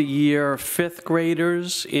start off the year, 5th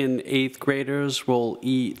graders and 8th graders will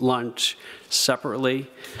eat lunch separately.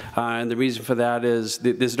 And the reason for that is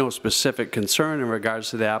there's no specific concern in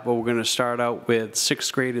regards to that, but we're going to start out with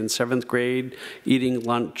 6th grade and 7th grade eating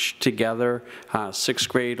lunch together. 6th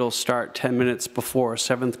grade will start 10 minutes before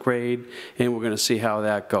 7th grade, and we're going to see how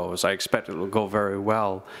that goes. I expect it will go very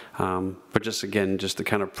well, but just again, just to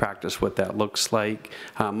kind of practice what that looks like.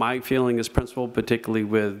 My feeling as principal, particularly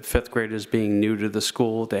with 5th graders being new to the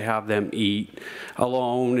school, to have them eat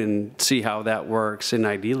alone and see how that works, and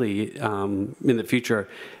ideally, in the future,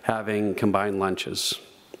 having combined lunches.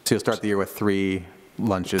 So you'll start the year with 3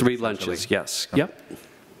 lunches? 3 lunches, yes. Okay. Yep.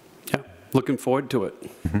 Yeah, looking forward to it.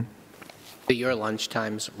 Mm-hmm. Do your lunch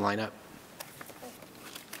times line up?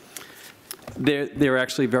 They're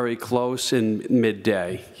actually very close in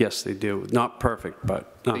midday. Yes, they do. Not perfect, but...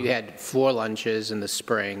 So you had 4 lunches in the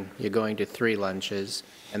spring. You're going to 3 lunches,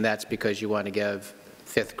 and that's because you want to give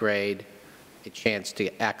 5th grade a chance to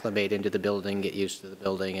acclimate into the building, get used to the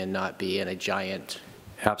building, and not be in a giant...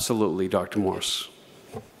 Absolutely, Dr. Morse.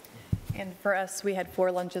 And for us, we had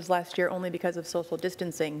 4 lunches last year only because of social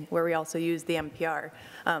distancing, where we also used the MPR.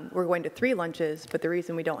 We're going to 3 lunches, but the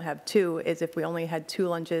reason we don't have 2 is if we only had 2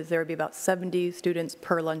 lunches, there would be about 70 students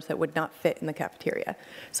per lunch that would not fit in the cafeteria.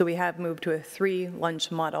 So we have moved to a 3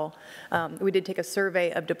 lunch model. We did take a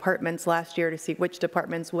survey of departments last year to see which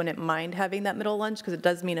departments wouldn't mind having that middle lunch, because it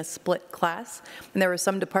does mean a split class. And there were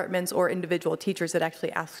some departments or individual teachers that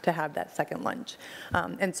actually asked to have that second lunch.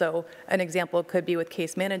 And so an example could be with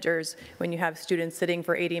case managers. When you have students sitting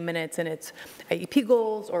for 80 minutes and it's IEP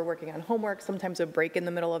goals or working on homework, sometimes a break in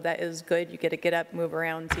the middle of that is good. You get to get up, move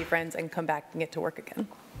around, see friends, and come back and get to work again.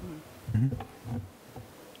 Mm-hmm.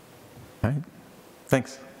 All right.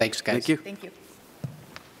 Thanks. Thanks, guys. Thank you. Thank you.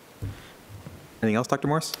 Anything else, Dr.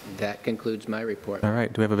 Morse? That concludes my report. All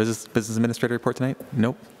right. Do we have a business administrator report tonight?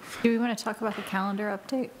 Nope. Do we want to talk about the calendar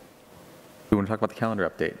update? We want to talk about the calendar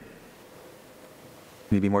update.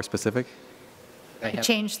 Can you be more specific? We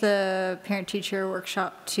changed the parent-teacher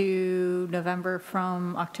workshop to November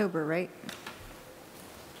from October, right?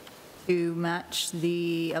 To match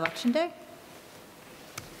the election day?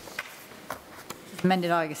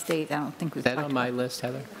 Amended August 8th, I don't think we've Is that talked on my about. list,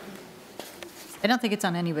 Heather? I don't think it's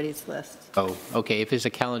on anybody's list. Oh, okay. If there's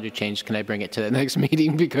a calendar change, can I bring it to the next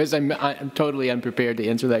meeting? Because I'm totally unprepared to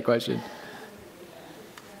answer that question.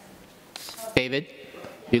 David,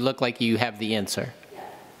 you look like you have the answer.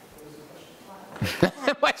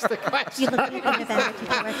 What's the question?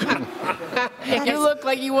 You look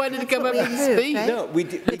like you wanted to come up and speak. No, we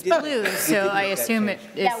did. It's blue, so I assume it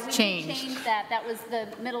is Yeah, we changed. changed that. That was the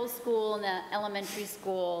middle school and the elementary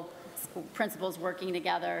school principals working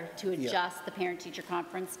together to adjust the parent-teacher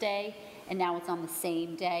conference day, and now it's on the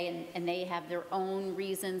same day, and they have their own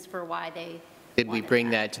reasons for why they... Did we bring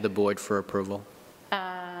that to the board for approval?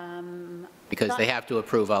 Because they have to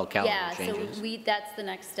approve all calendar changes. Yeah, so that's the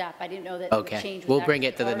next step. I didn't know that the Okay, change was we'll bring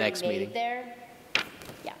it to the already next made meeting. there.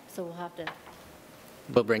 Yeah, so we'll have to,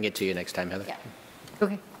 We'll bring it to you next time, Heather. yeah.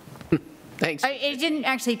 Okay. Thanks. It didn't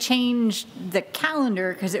actually change the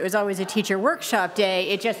calendar because it was always a teacher workshop day.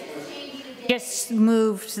 It just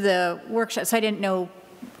moved the workshop. So I didn't know,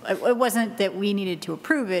 it wasn't that we needed to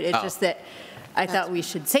approve it. It's just that I thought we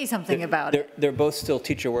should say something about it. They're both still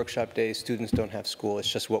teacher workshop days. Students don't have school. It's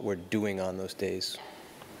just what we're doing on those days.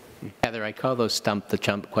 Heather, I call those stump the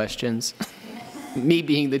chump questions. Me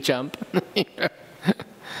being the chump. All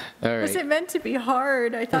right. Was it meant to be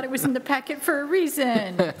hard? I thought it was in the packet for a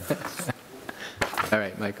reason. All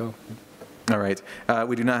right, Michael. All right.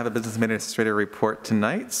 We do not have a business administrator report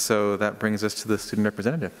tonight, so that brings us to the student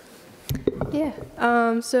representative. Yeah.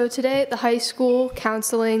 So today at the high school,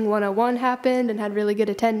 Counseling 101 happened and had really good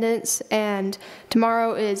attendance. And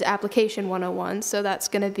tomorrow is Application 101. So that's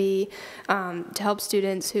going to be to help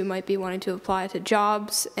students who might be wanting to apply to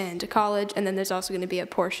jobs and to college. And then there's also going to be a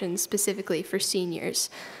portion specifically for seniors.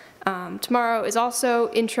 Tomorrow is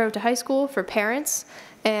also Intro to High School for parents.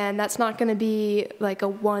 And that's not going to be like a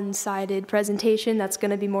one-sided presentation. That's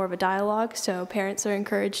going to be more of a dialogue. So parents are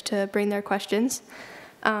encouraged to bring their questions.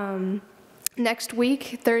 Next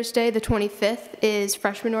week, Thursday the 25th, is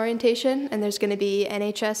freshman orientation, and there's going to be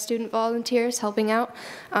NHS student volunteers helping out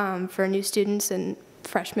for new students and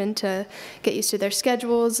freshmen to get used to their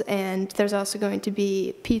schedules, and there's also going to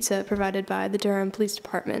be pizza provided by the Durham Police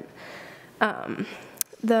Department.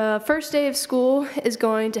 The first day of school is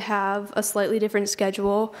going to have a slightly different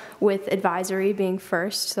schedule with advisory being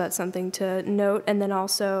first, so that's something to note. And then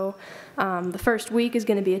also the first week is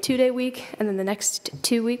going to be a 2-day week, and then the next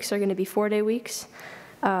 2 weeks are going to be 4-day weeks.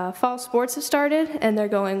 Fall sports have started, and they're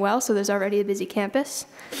going well, so there's already a busy campus.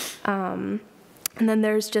 And then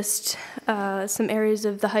there's just some areas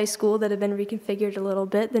of the high school that have been reconfigured a little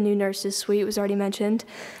bit. The new nurses suite was already mentioned.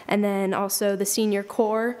 And then also the senior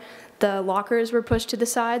core. The lockers were pushed to the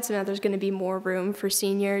side, so now there's going to be more room for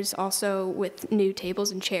seniors, also with new tables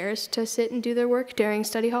and chairs to sit and do their work during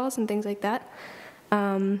study halls and things like that.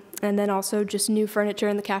 And then also just new furniture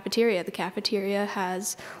in the cafeteria. The cafeteria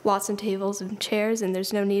has lots of tables and chairs, and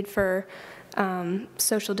there's no need for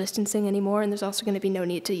social distancing anymore, and there's also going to be no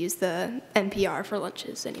need to use the NPR for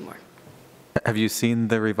lunches anymore. Have you seen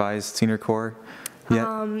the revised senior core yet?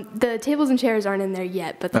 The tables and chairs aren't in there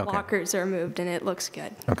yet, but the Okay. lockers are moved, and it looks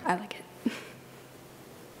good. Okay. I like it.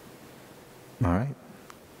 All right.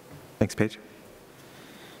 Thanks, Paige.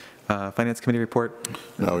 Finance Committee report?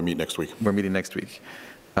 No, we meet next week. We're meeting next week.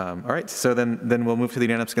 All right, so then we'll move to the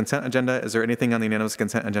unanimous consent agenda. Is there anything on the unanimous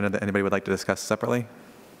consent agenda that anybody would like to discuss separately?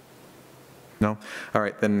 No? All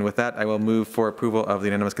right, then with that, I will move for approval of the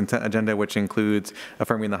unanimous consent agenda, which includes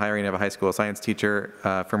affirming the hiring of a high school science teacher,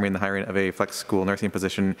 affirming the hiring of a flex school nursing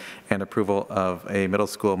position, and approval of a middle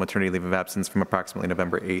school maternity leave of absence from approximately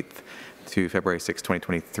November 8th to February 6,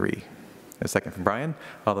 2023. A second from Brian.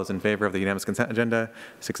 All those in favor of the unanimous consent agenda,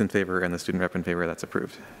 6 in favor and the student rep in favor, that's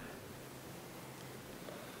approved.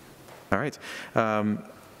 All right.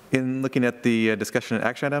 In looking at the discussion and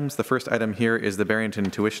action items, the first item here is the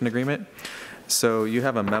Barrington tuition agreement. So you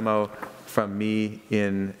have a memo from me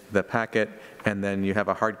in the packet, and then you have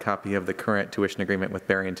a hard copy of the current tuition agreement with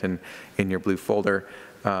Barrington in your blue folder.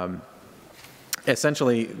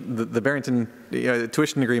 Essentially, the Barrington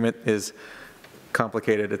tuition agreement is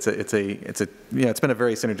complicated. It's been a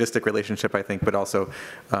very synergistic relationship, I think, but also,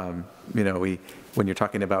 when you're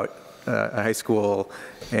talking about a high school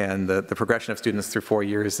and the progression of students through 4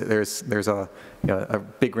 years, there's a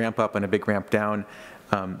big ramp up and a big ramp down.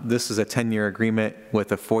 This is a 10-year agreement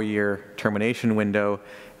with a 4-year termination window,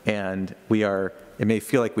 and it may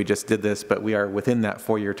feel like we just did this, but we are within that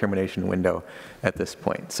 4-year termination window at this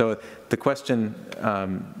point. So the question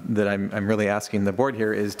that I'm really asking the board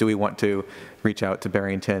here is, do we want to reach out to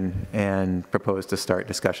Barrington and propose to start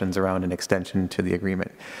discussions around an extension to the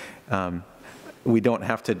agreement? We don't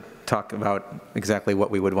have to talk about exactly what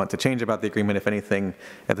we would want to change about the agreement. If anything,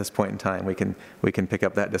 at this point in time, we can pick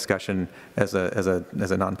up that discussion as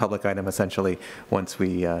a non-public item, essentially, once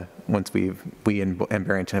we and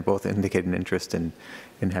Barrington have both indicated an interest in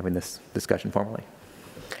having this discussion formally.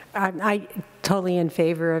 I'm totally in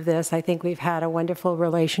favor of this. I think we've had a wonderful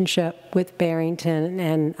relationship with Barrington,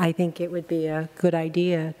 and I think it would be a good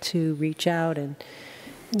idea to reach out and,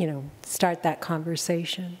 start that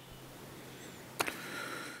conversation.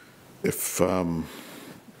 If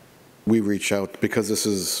we reach out, because this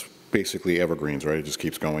is basically evergreens, right? It just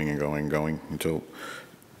keeps going and going and going until,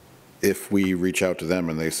 if we reach out to them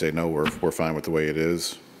and they say, no, we're fine with the way it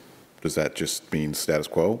is, does that just mean status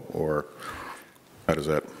quo, or how does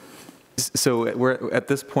that? So we're at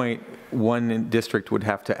this point, one district would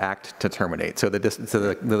have to act to terminate. So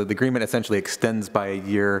the agreement essentially extends by a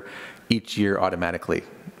year, each year automatically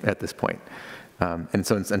at this point. And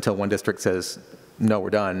so until one district says, no, we're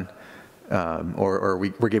done, or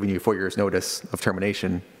we're giving you 4 years notice of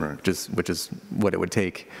termination, right, which is what it would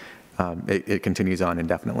take, it continues on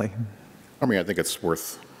indefinitely. I mean, I think it's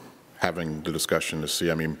worth having the discussion to see.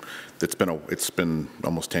 I mean, it's been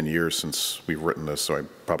almost 10 years since we've written this, so it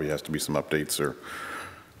probably has to be some updates, or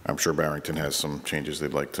I'm sure Barrington has some changes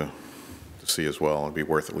they'd like to see as well. It'd be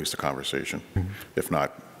worth at least a conversation. Mm-hmm. If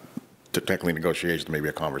not technically negotiations, maybe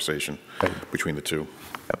a conversation between the two.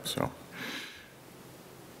 Yep. So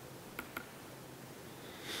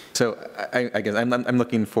I guess I'm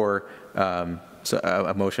looking for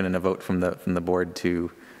a motion and a vote from the board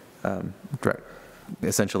to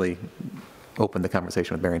essentially open the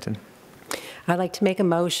conversation with Barrington. I'd like to make a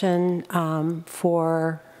motion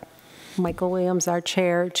for Michael Williams, our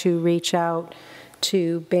chair, to reach out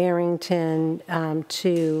to Barrington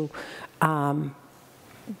to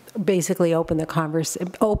basically open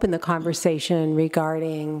the conversation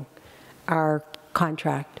regarding our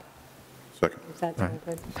contract. Second. Does that sound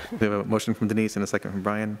good? We have a motion from Denise and a second from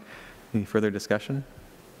Brian. Any further discussion?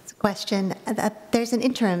 It's a question. There's an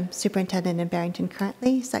interim superintendent in Barrington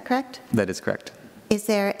currently, is that correct? That is correct. Is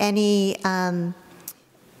there any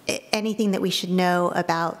anything that we should know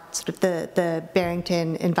about sort of the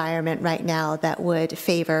Barrington environment right now that would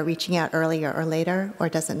favor reaching out earlier or later, or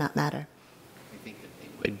does it not matter? I think that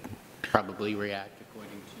they would probably react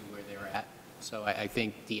according to where they're at. So I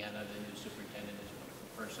think Deanna, the new superintendent, is a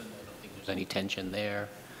wonderful person. I don't think there's any tension there.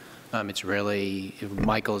 It's really,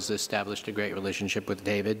 Michael's established a great relationship with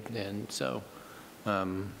David, and so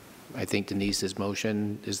I think Denise's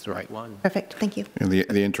motion is the right one. Perfect, thank you. And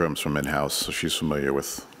the interim's from in-house, so she's familiar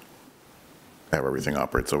with how everything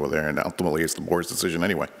operates over there, and ultimately it's the board's decision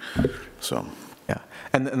anyway, so. Yeah,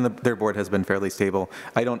 and their board has been fairly stable.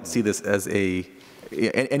 I don't see this as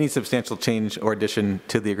any substantial change or addition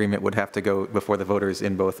to the agreement would have to go before the voters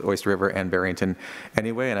in both Oyster River and Barrington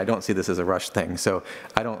anyway, and I don't see this as a rush thing. So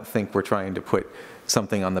I don't think we're trying to put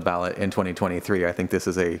something on the ballot in 2023. I think this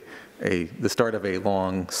is the start of a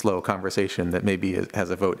long, slow conversation that maybe has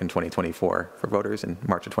a vote in 2024 for voters in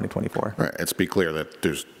March of 2024. Right, let's be clear that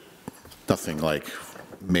there's nothing like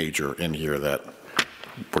major in here that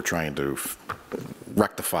we're trying to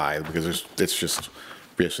rectify, because it's just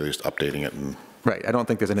basically just updating it. And right, I don't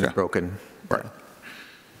think there's anything broken. Right.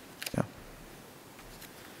 Yeah.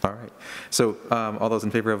 All right. So all those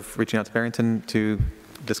in favor of reaching out to Barrington to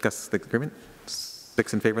discuss the agreement?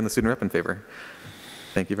 6 in favor and the student rep in favor.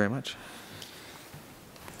 Thank you very much.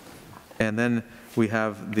 And then we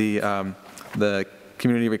have the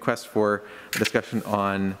community request for discussion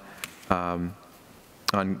on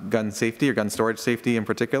gun safety or gun storage safety in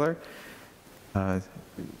particular.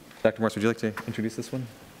 Dr. Morse, would you like to introduce this one?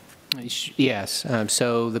 Yes.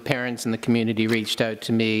 So the parents in the community reached out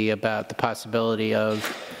to me about the possibility of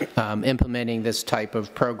implementing this type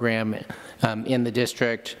of program in the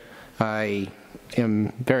district. I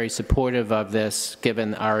am very supportive of this,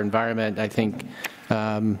 given our environment. I think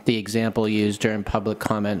the example used during public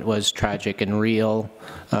comment was tragic and real,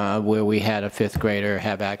 where we had a 5th grader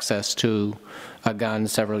have access to a gun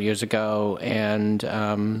several years ago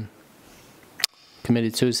and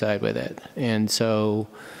committed suicide with it. And so,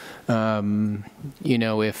 you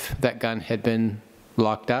know, if that gun had been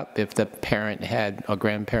locked up, if the parent had, or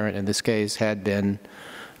grandparent in this case, had been,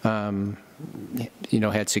 you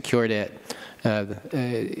know, had secured it,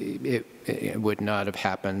 it would not have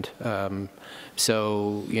happened.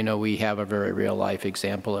 So, you know, we have a very real life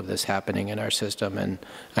example of this happening in our system, and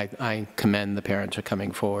I commend the parents for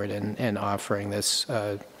coming forward and offering this,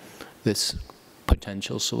 this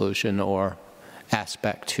potential solution or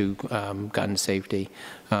aspect to gun safety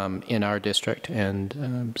in our district,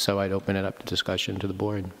 and so I'd open it up to discussion to the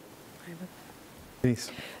board.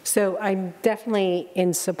 Please. So I'm definitely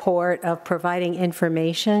in support of providing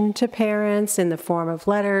information to parents in the form of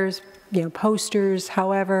letters, you know, posters.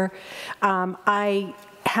 However, I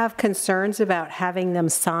have concerns about having them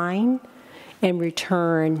sign and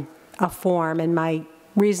return a form, and my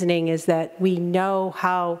reasoning is that we know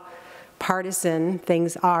how partisan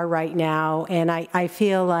things are right now, and I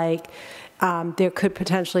feel like there could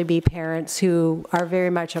potentially be parents who are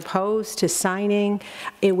very much opposed to signing.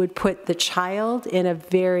 It would put the child in a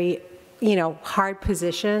very, you know, hard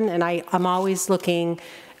position, and I'm always looking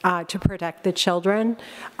to protect the children.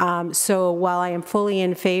 So while I am fully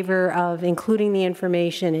in favor of including the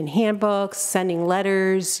information in handbooks, sending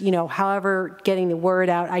letters, you know, however, getting the word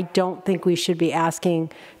out, I don't think we should be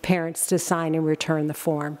asking parents to sign and return the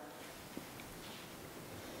form.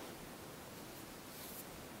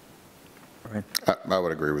 I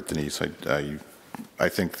would agree with Denise. I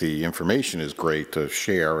think the information is great to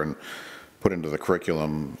share and put into the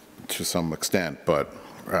curriculum to some extent, but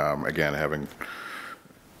again, having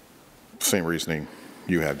same reasoning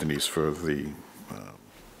you had, Denise, for the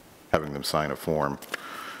having them sign a form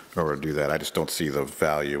or do that. I just don't see the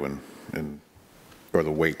value in or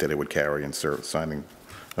the weight that it would carry in signing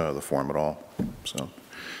the form at all. So,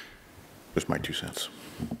 just my 2 cents.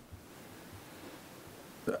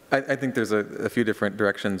 I think there's a few different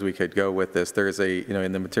directions we could go with this. There's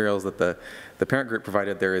in the materials that the parent group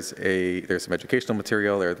provided, there's some educational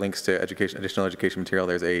material, there are links to additional education material,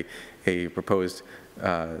 there's a proposed,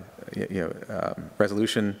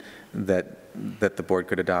 resolution that the board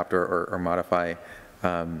could adopt or modify.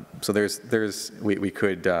 So we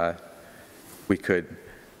could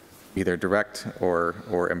either direct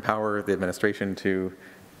or empower the administration to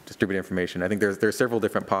distribute information. I think there's several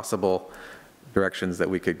different possible directions that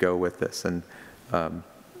we could go with this, and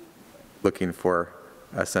looking for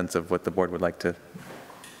a sense of what the board would like to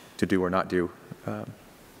do or not do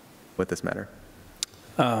with this matter.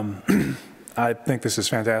 I think this is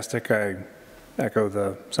fantastic. I echo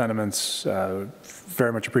the sentiments.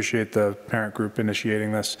 Very much appreciate the parent group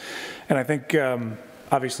initiating this, and I think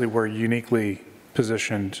obviously we're uniquely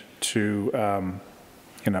positioned to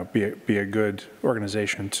be a good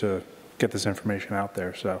organization to get this information out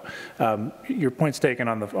there. So your point's taken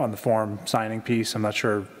on the form signing piece. I'm not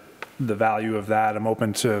sure the value of that. I'm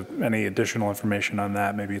open to any additional information on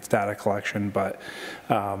that. Maybe it's data collection, but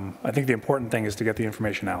I think the important thing is to get the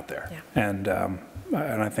information out there. Yeah. And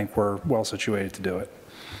I think we're well situated to do it.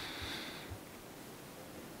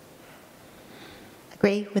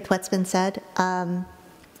 Agree with what's been said.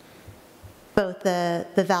 Both the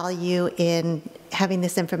value in having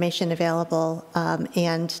this information available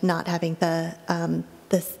and not having the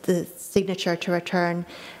signature to return.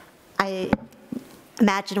 I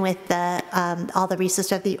imagine with all the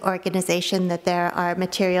resources of the organization that there are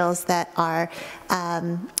materials that are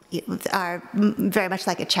very much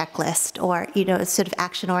like a checklist or sort of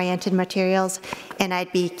action-oriented materials, and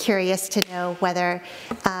I'd be curious to know whether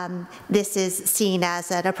this is seen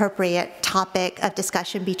as an appropriate topic of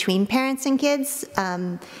discussion between parents and kids,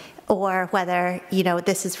 or whether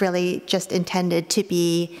this is really just intended to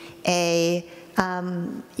be a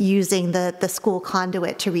using the school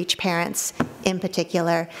conduit to reach parents in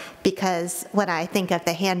particular, because when I think of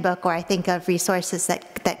the handbook or I think of resources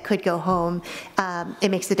that could go home, it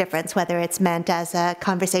makes a difference whether it's meant as a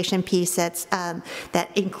conversation piece that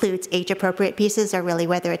includes age-appropriate pieces or really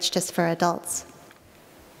whether it's just for adults.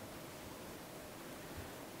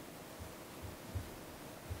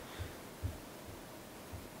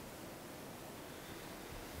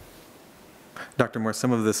 Dr. Moore,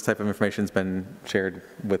 some of this type of information has been shared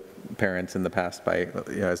with parents in the past by,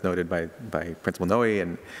 as noted by Principal Noe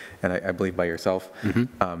and I believe by yourself.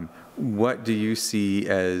 Mm-hmm. What do you see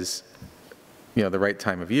as, the right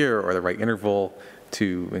time of year or the right interval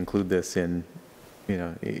to include this in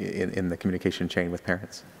the communication chain with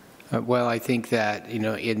parents? Well, I think that,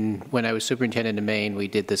 when I was superintendent in Maine, we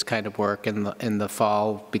did this kind of work in the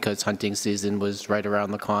fall because hunting season was right around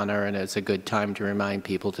the corner, and it's a good time to remind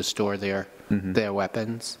people to store their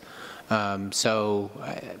weapons. So,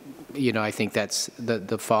 I think that's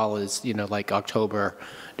the fall is, like October,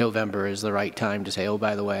 November is the right time to say, oh,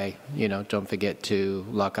 by the way, don't forget to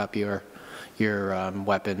lock up your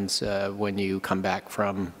weapons when you come back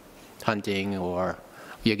from hunting, or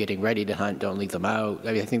you're getting ready to hunt, don't leave them out.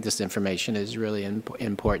 I mean, I think this information is really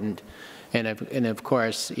important. And of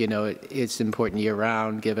course, it's important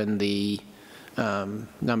year-round given the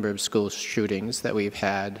number of school shootings that we've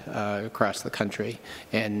had across the country.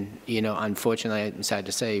 And, unfortunately, I'm sad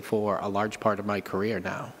to say, for a large part of my career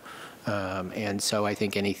now. And so I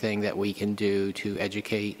think anything that we can do to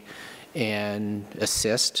educate and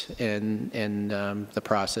assist in the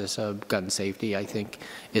process of gun safety, I think,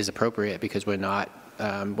 is appropriate, because we're not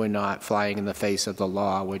flying in the face of the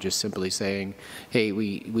law. We're just simply saying, hey,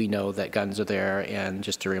 we know that guns are there, and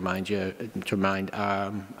just to remind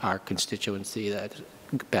our constituency that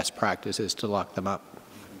best practice is to lock them up.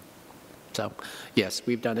 So, yes,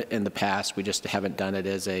 we've done it in the past. We just haven't done it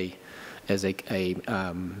as a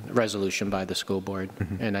resolution by the school board.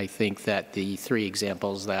 Mm-hmm. And I think that the 3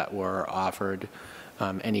 examples that were offered,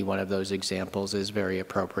 any one of those examples is very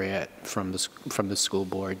appropriate from the school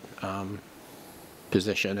board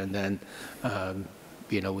position, and then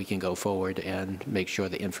we can go forward and make sure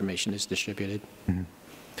the information is distributed. Mm-hmm.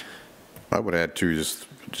 I would add too, just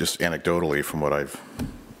anecdotally from what I've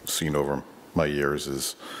seen over my years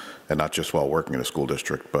is, and not just while working in a school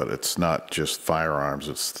district, but it's not just firearms,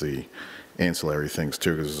 it's the ancillary things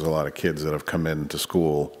too, because there's a lot of kids that have come into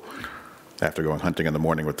school after going hunting in the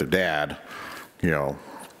morning with their dad,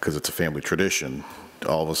 because it's a family tradition.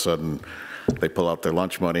 All of a sudden they pull out their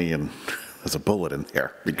lunch money and there's a bullet in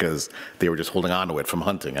there because they were just holding on to it from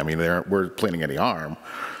hunting. I mean, we're planning any harm,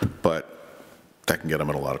 but that can get them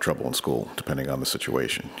in a lot of trouble in school, depending on the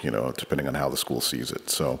situation, depending on how the school sees it.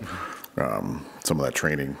 So some of that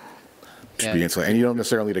training should be insulated. And you don't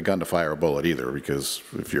necessarily need a gun to fire a bullet either, because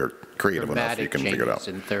if you're creative enough, you can figure it out.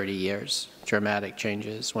 Dramatic changes in 30 years. Dramatic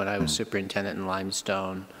changes. When I was superintendent in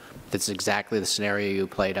Limestone, that's exactly the scenario you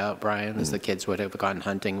played out, Brian, is the kids would have gone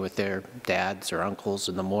hunting with their dads or uncles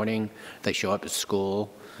in the morning. They show up at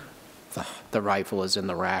school. The rifle is in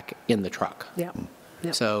the rack in the truck. Yep.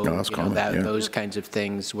 Yep. So No, that's common, yeah. those kinds of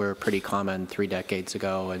things were pretty common 3 decades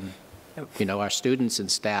ago. And, our students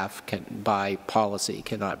and staff can, by policy,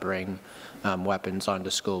 cannot bring weapons onto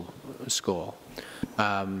school.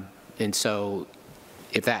 And so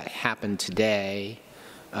if that happened today,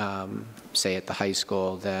 say at the high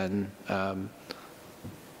school, then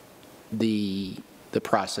the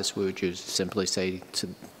process we would use simply say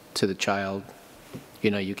to the child,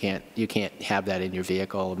 you can't have that in your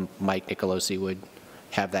vehicle. Mike Nicolosi would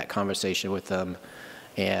have that conversation with them,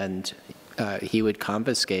 and he would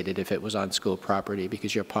confiscate it if it was on school property,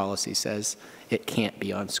 because your policy says it can't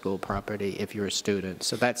be on school property if you're a student.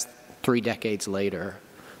 So that's 3 decades later,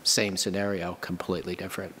 same scenario, completely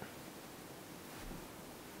different.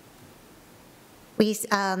 We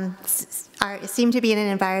seem to be in an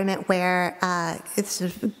environment where it's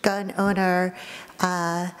gun owner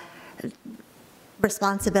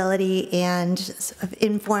responsibility and sort of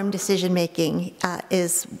informed decision-making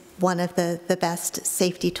is one of the best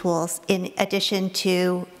safety tools. In addition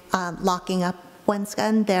to locking up one's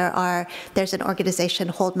gun, there's an organization,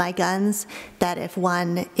 Hold My Guns, that if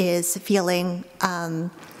one is feeling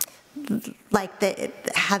like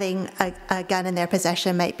having a gun in their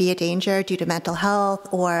possession might be a danger due to mental health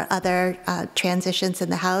or other transitions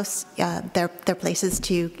in the house, they're places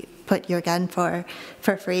to put your gun for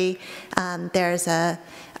free. There's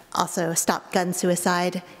also a Stop Gun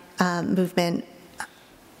Suicide movement.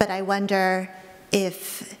 But I wonder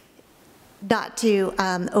if not to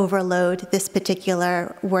overload this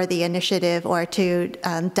particular worthy initiative or to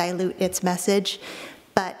dilute its message,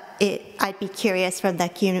 but I'd be curious from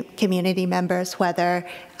the community members whether,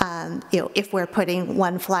 if we're putting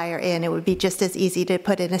one flyer in, it would be just as easy to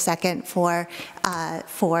put in a second for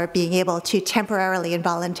being able to temporarily and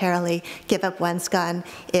voluntarily give up one's gun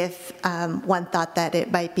if one thought that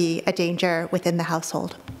it might be a danger within the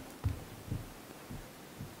household.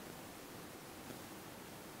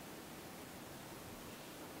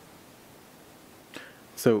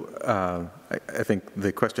 So I think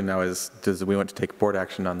the question now is, do we want to take board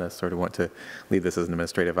action on this, or do we want to leave this as an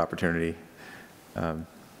administrative opportunity? I'd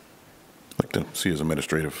like to see it as an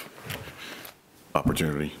administrative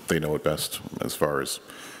opportunity. They know it best as far as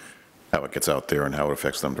how it gets out there and how it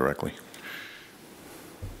affects them directly.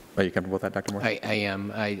 Are you comfortable with that, Dr. Moore? I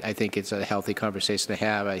am. I think it's a healthy conversation to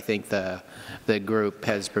have. I think the group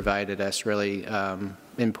has provided us really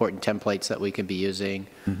important templates that we can be using.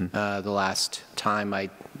 The last time I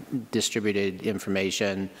distributed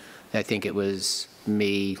information, I think it was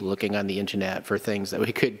me looking on the internet for things that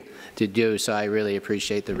we could do. So I really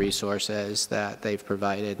appreciate the resources that they've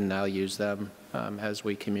provided, and I'll use them as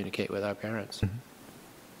we communicate with our parents.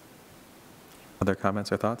 Other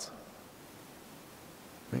comments or thoughts?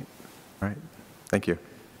 Great. All right. Thank you.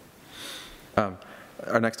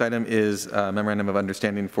 Our next item is a memorandum of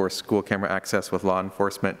understanding for school camera access with law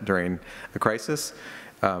enforcement during a crisis.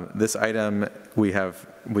 This item we have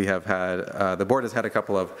had, the board has had a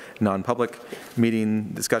couple of non-public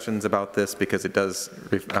meeting discussions about this because it does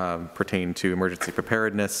pertain to emergency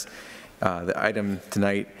preparedness. The item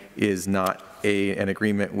tonight is not an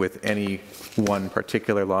agreement with any one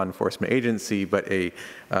particular law enforcement agency, but a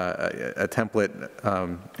template.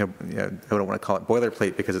 I don't want to call it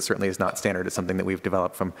boilerplate because it certainly is not standard. It's something that we've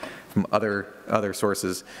developed from other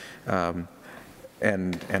sources, and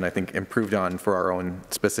I think improved on for our own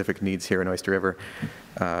specific needs here in Oyster River.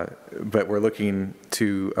 But we're looking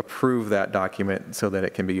to approve that document so that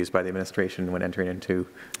it can be used by the administration when entering into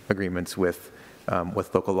agreements with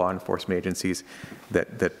local law enforcement agencies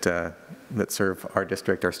that serve our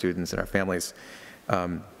district, our students, and our families.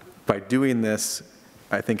 By doing this,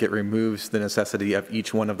 I think it removes the necessity of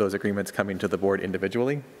each one of those agreements coming to the board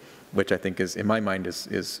individually, which I think is, in my mind,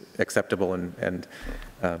 is acceptable and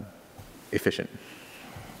efficient.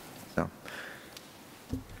 So,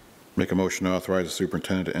 make a motion to authorize the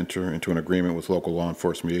superintendent to enter into an agreement with local law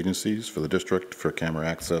enforcement agencies for the district for camera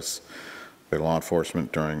access by law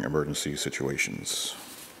enforcement during emergency situations.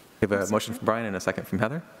 We have a motion from Brian and a second from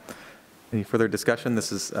Heather. Any further discussion?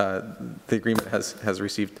 This is the agreement has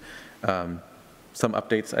received some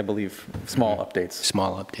updates, I believe, small updates.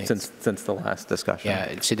 Small updates since the last discussion.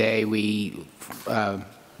 Yeah, today we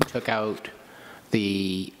took out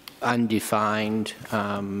the undefined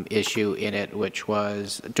issue in it, which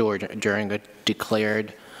was during a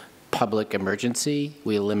declared public emergency,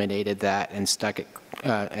 we eliminated that and stuck it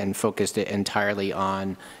and focused it entirely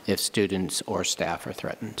on if students or staff are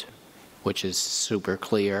threatened, which is super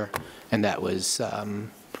clear. And that was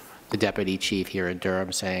the deputy chief here in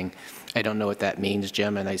Durham saying, I don't know what that means,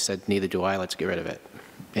 Jim. And I said, neither do I, let's get rid of it.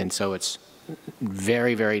 And so it's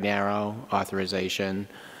very, very narrow authorization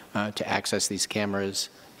to access these cameras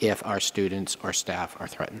if our students or staff are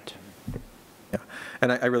threatened. Yeah,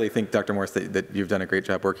 and I really think, Dr. Morris, that you've done a great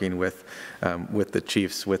job working with the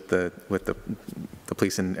chiefs, with the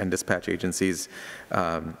police and dispatch agencies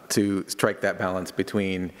to strike that balance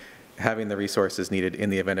between having the resources needed in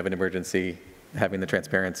the event of an emergency, having the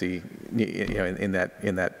transparency, in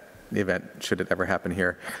that event should it ever happen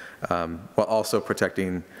here, while also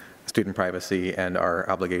protecting student privacy and our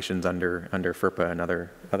obligations under FERPA and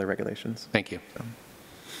other regulations. Thank you. So,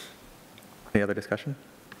 any other discussion?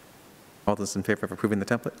 All those in favor of approving the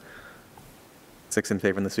template? 6 in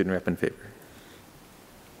favor and the student rep in favor.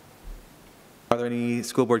 Are there any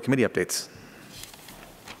school board committee updates?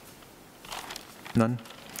 None?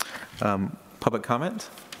 Public comment?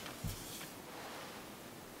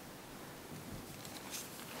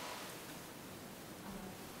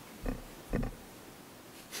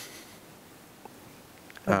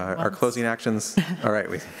 Our closing actions, all right,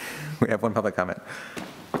 we have one public comment.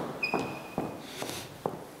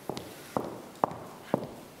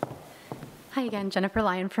 Hi again, Jennifer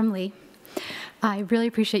Lyon from Lee. I really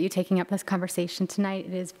appreciate you taking up this conversation tonight.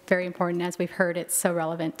 It is very important. As we've heard, it's so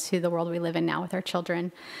relevant to the world we live in now with our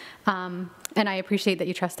children. And I appreciate that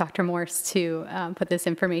you trust Dr. Morse to put this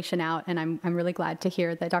information out, and I'm really glad to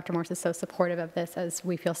hear that Dr. Morse is so supportive of this, as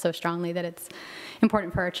we feel so strongly that it's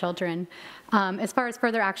important for our children. As far as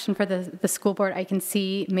further action for the school board, I can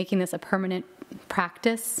see making this a permanent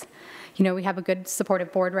practice. You know, we have a good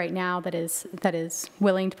supportive board right now that is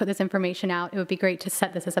willing to put this information out. It would be great to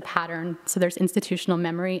set this as a pattern so there's institutional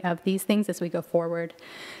memory of these things as we go forward.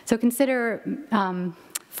 So consider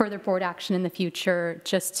further board action in the future,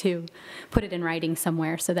 just to put it in writing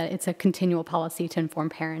somewhere so that it's a continual policy to inform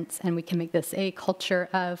parents, and we can make this a culture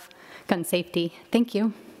of gun safety. Thank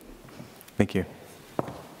you. Thank you.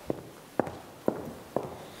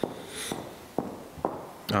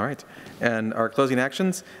 All right. And our closing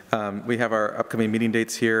actions, we have our upcoming meeting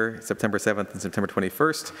dates here, September 7th and September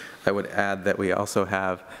 21st. I would add that we also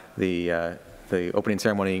have the opening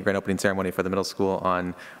ceremony, grand opening ceremony for the middle school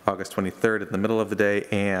on August 23rd in the middle of the day,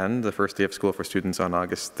 and the first day of school for students on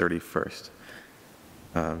August 31st.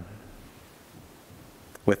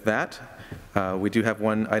 With that, we do have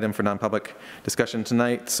one item for non-public discussion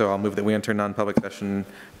tonight, so I'll move that we enter non-public session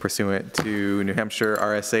pursuant to New Hampshire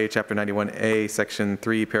RSA Chapter 91A, Section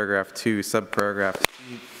 3, Paragraph 2, Subparagraph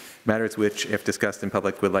C, matters which, if discussed in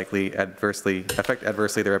public, would likely affect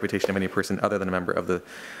adversely the reputation of any person other than a member of the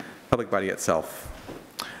public body itself.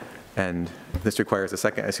 And this requires a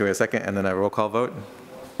second, and then a roll call vote.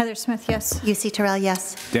 Heather Smith, yes. UC Terrell,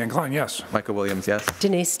 yes. Dan Klein, yes. Michael Williams, yes.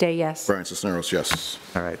 Denise Day, yes. Brian Cisneros, yes.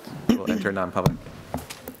 All right, we'll enter non-public.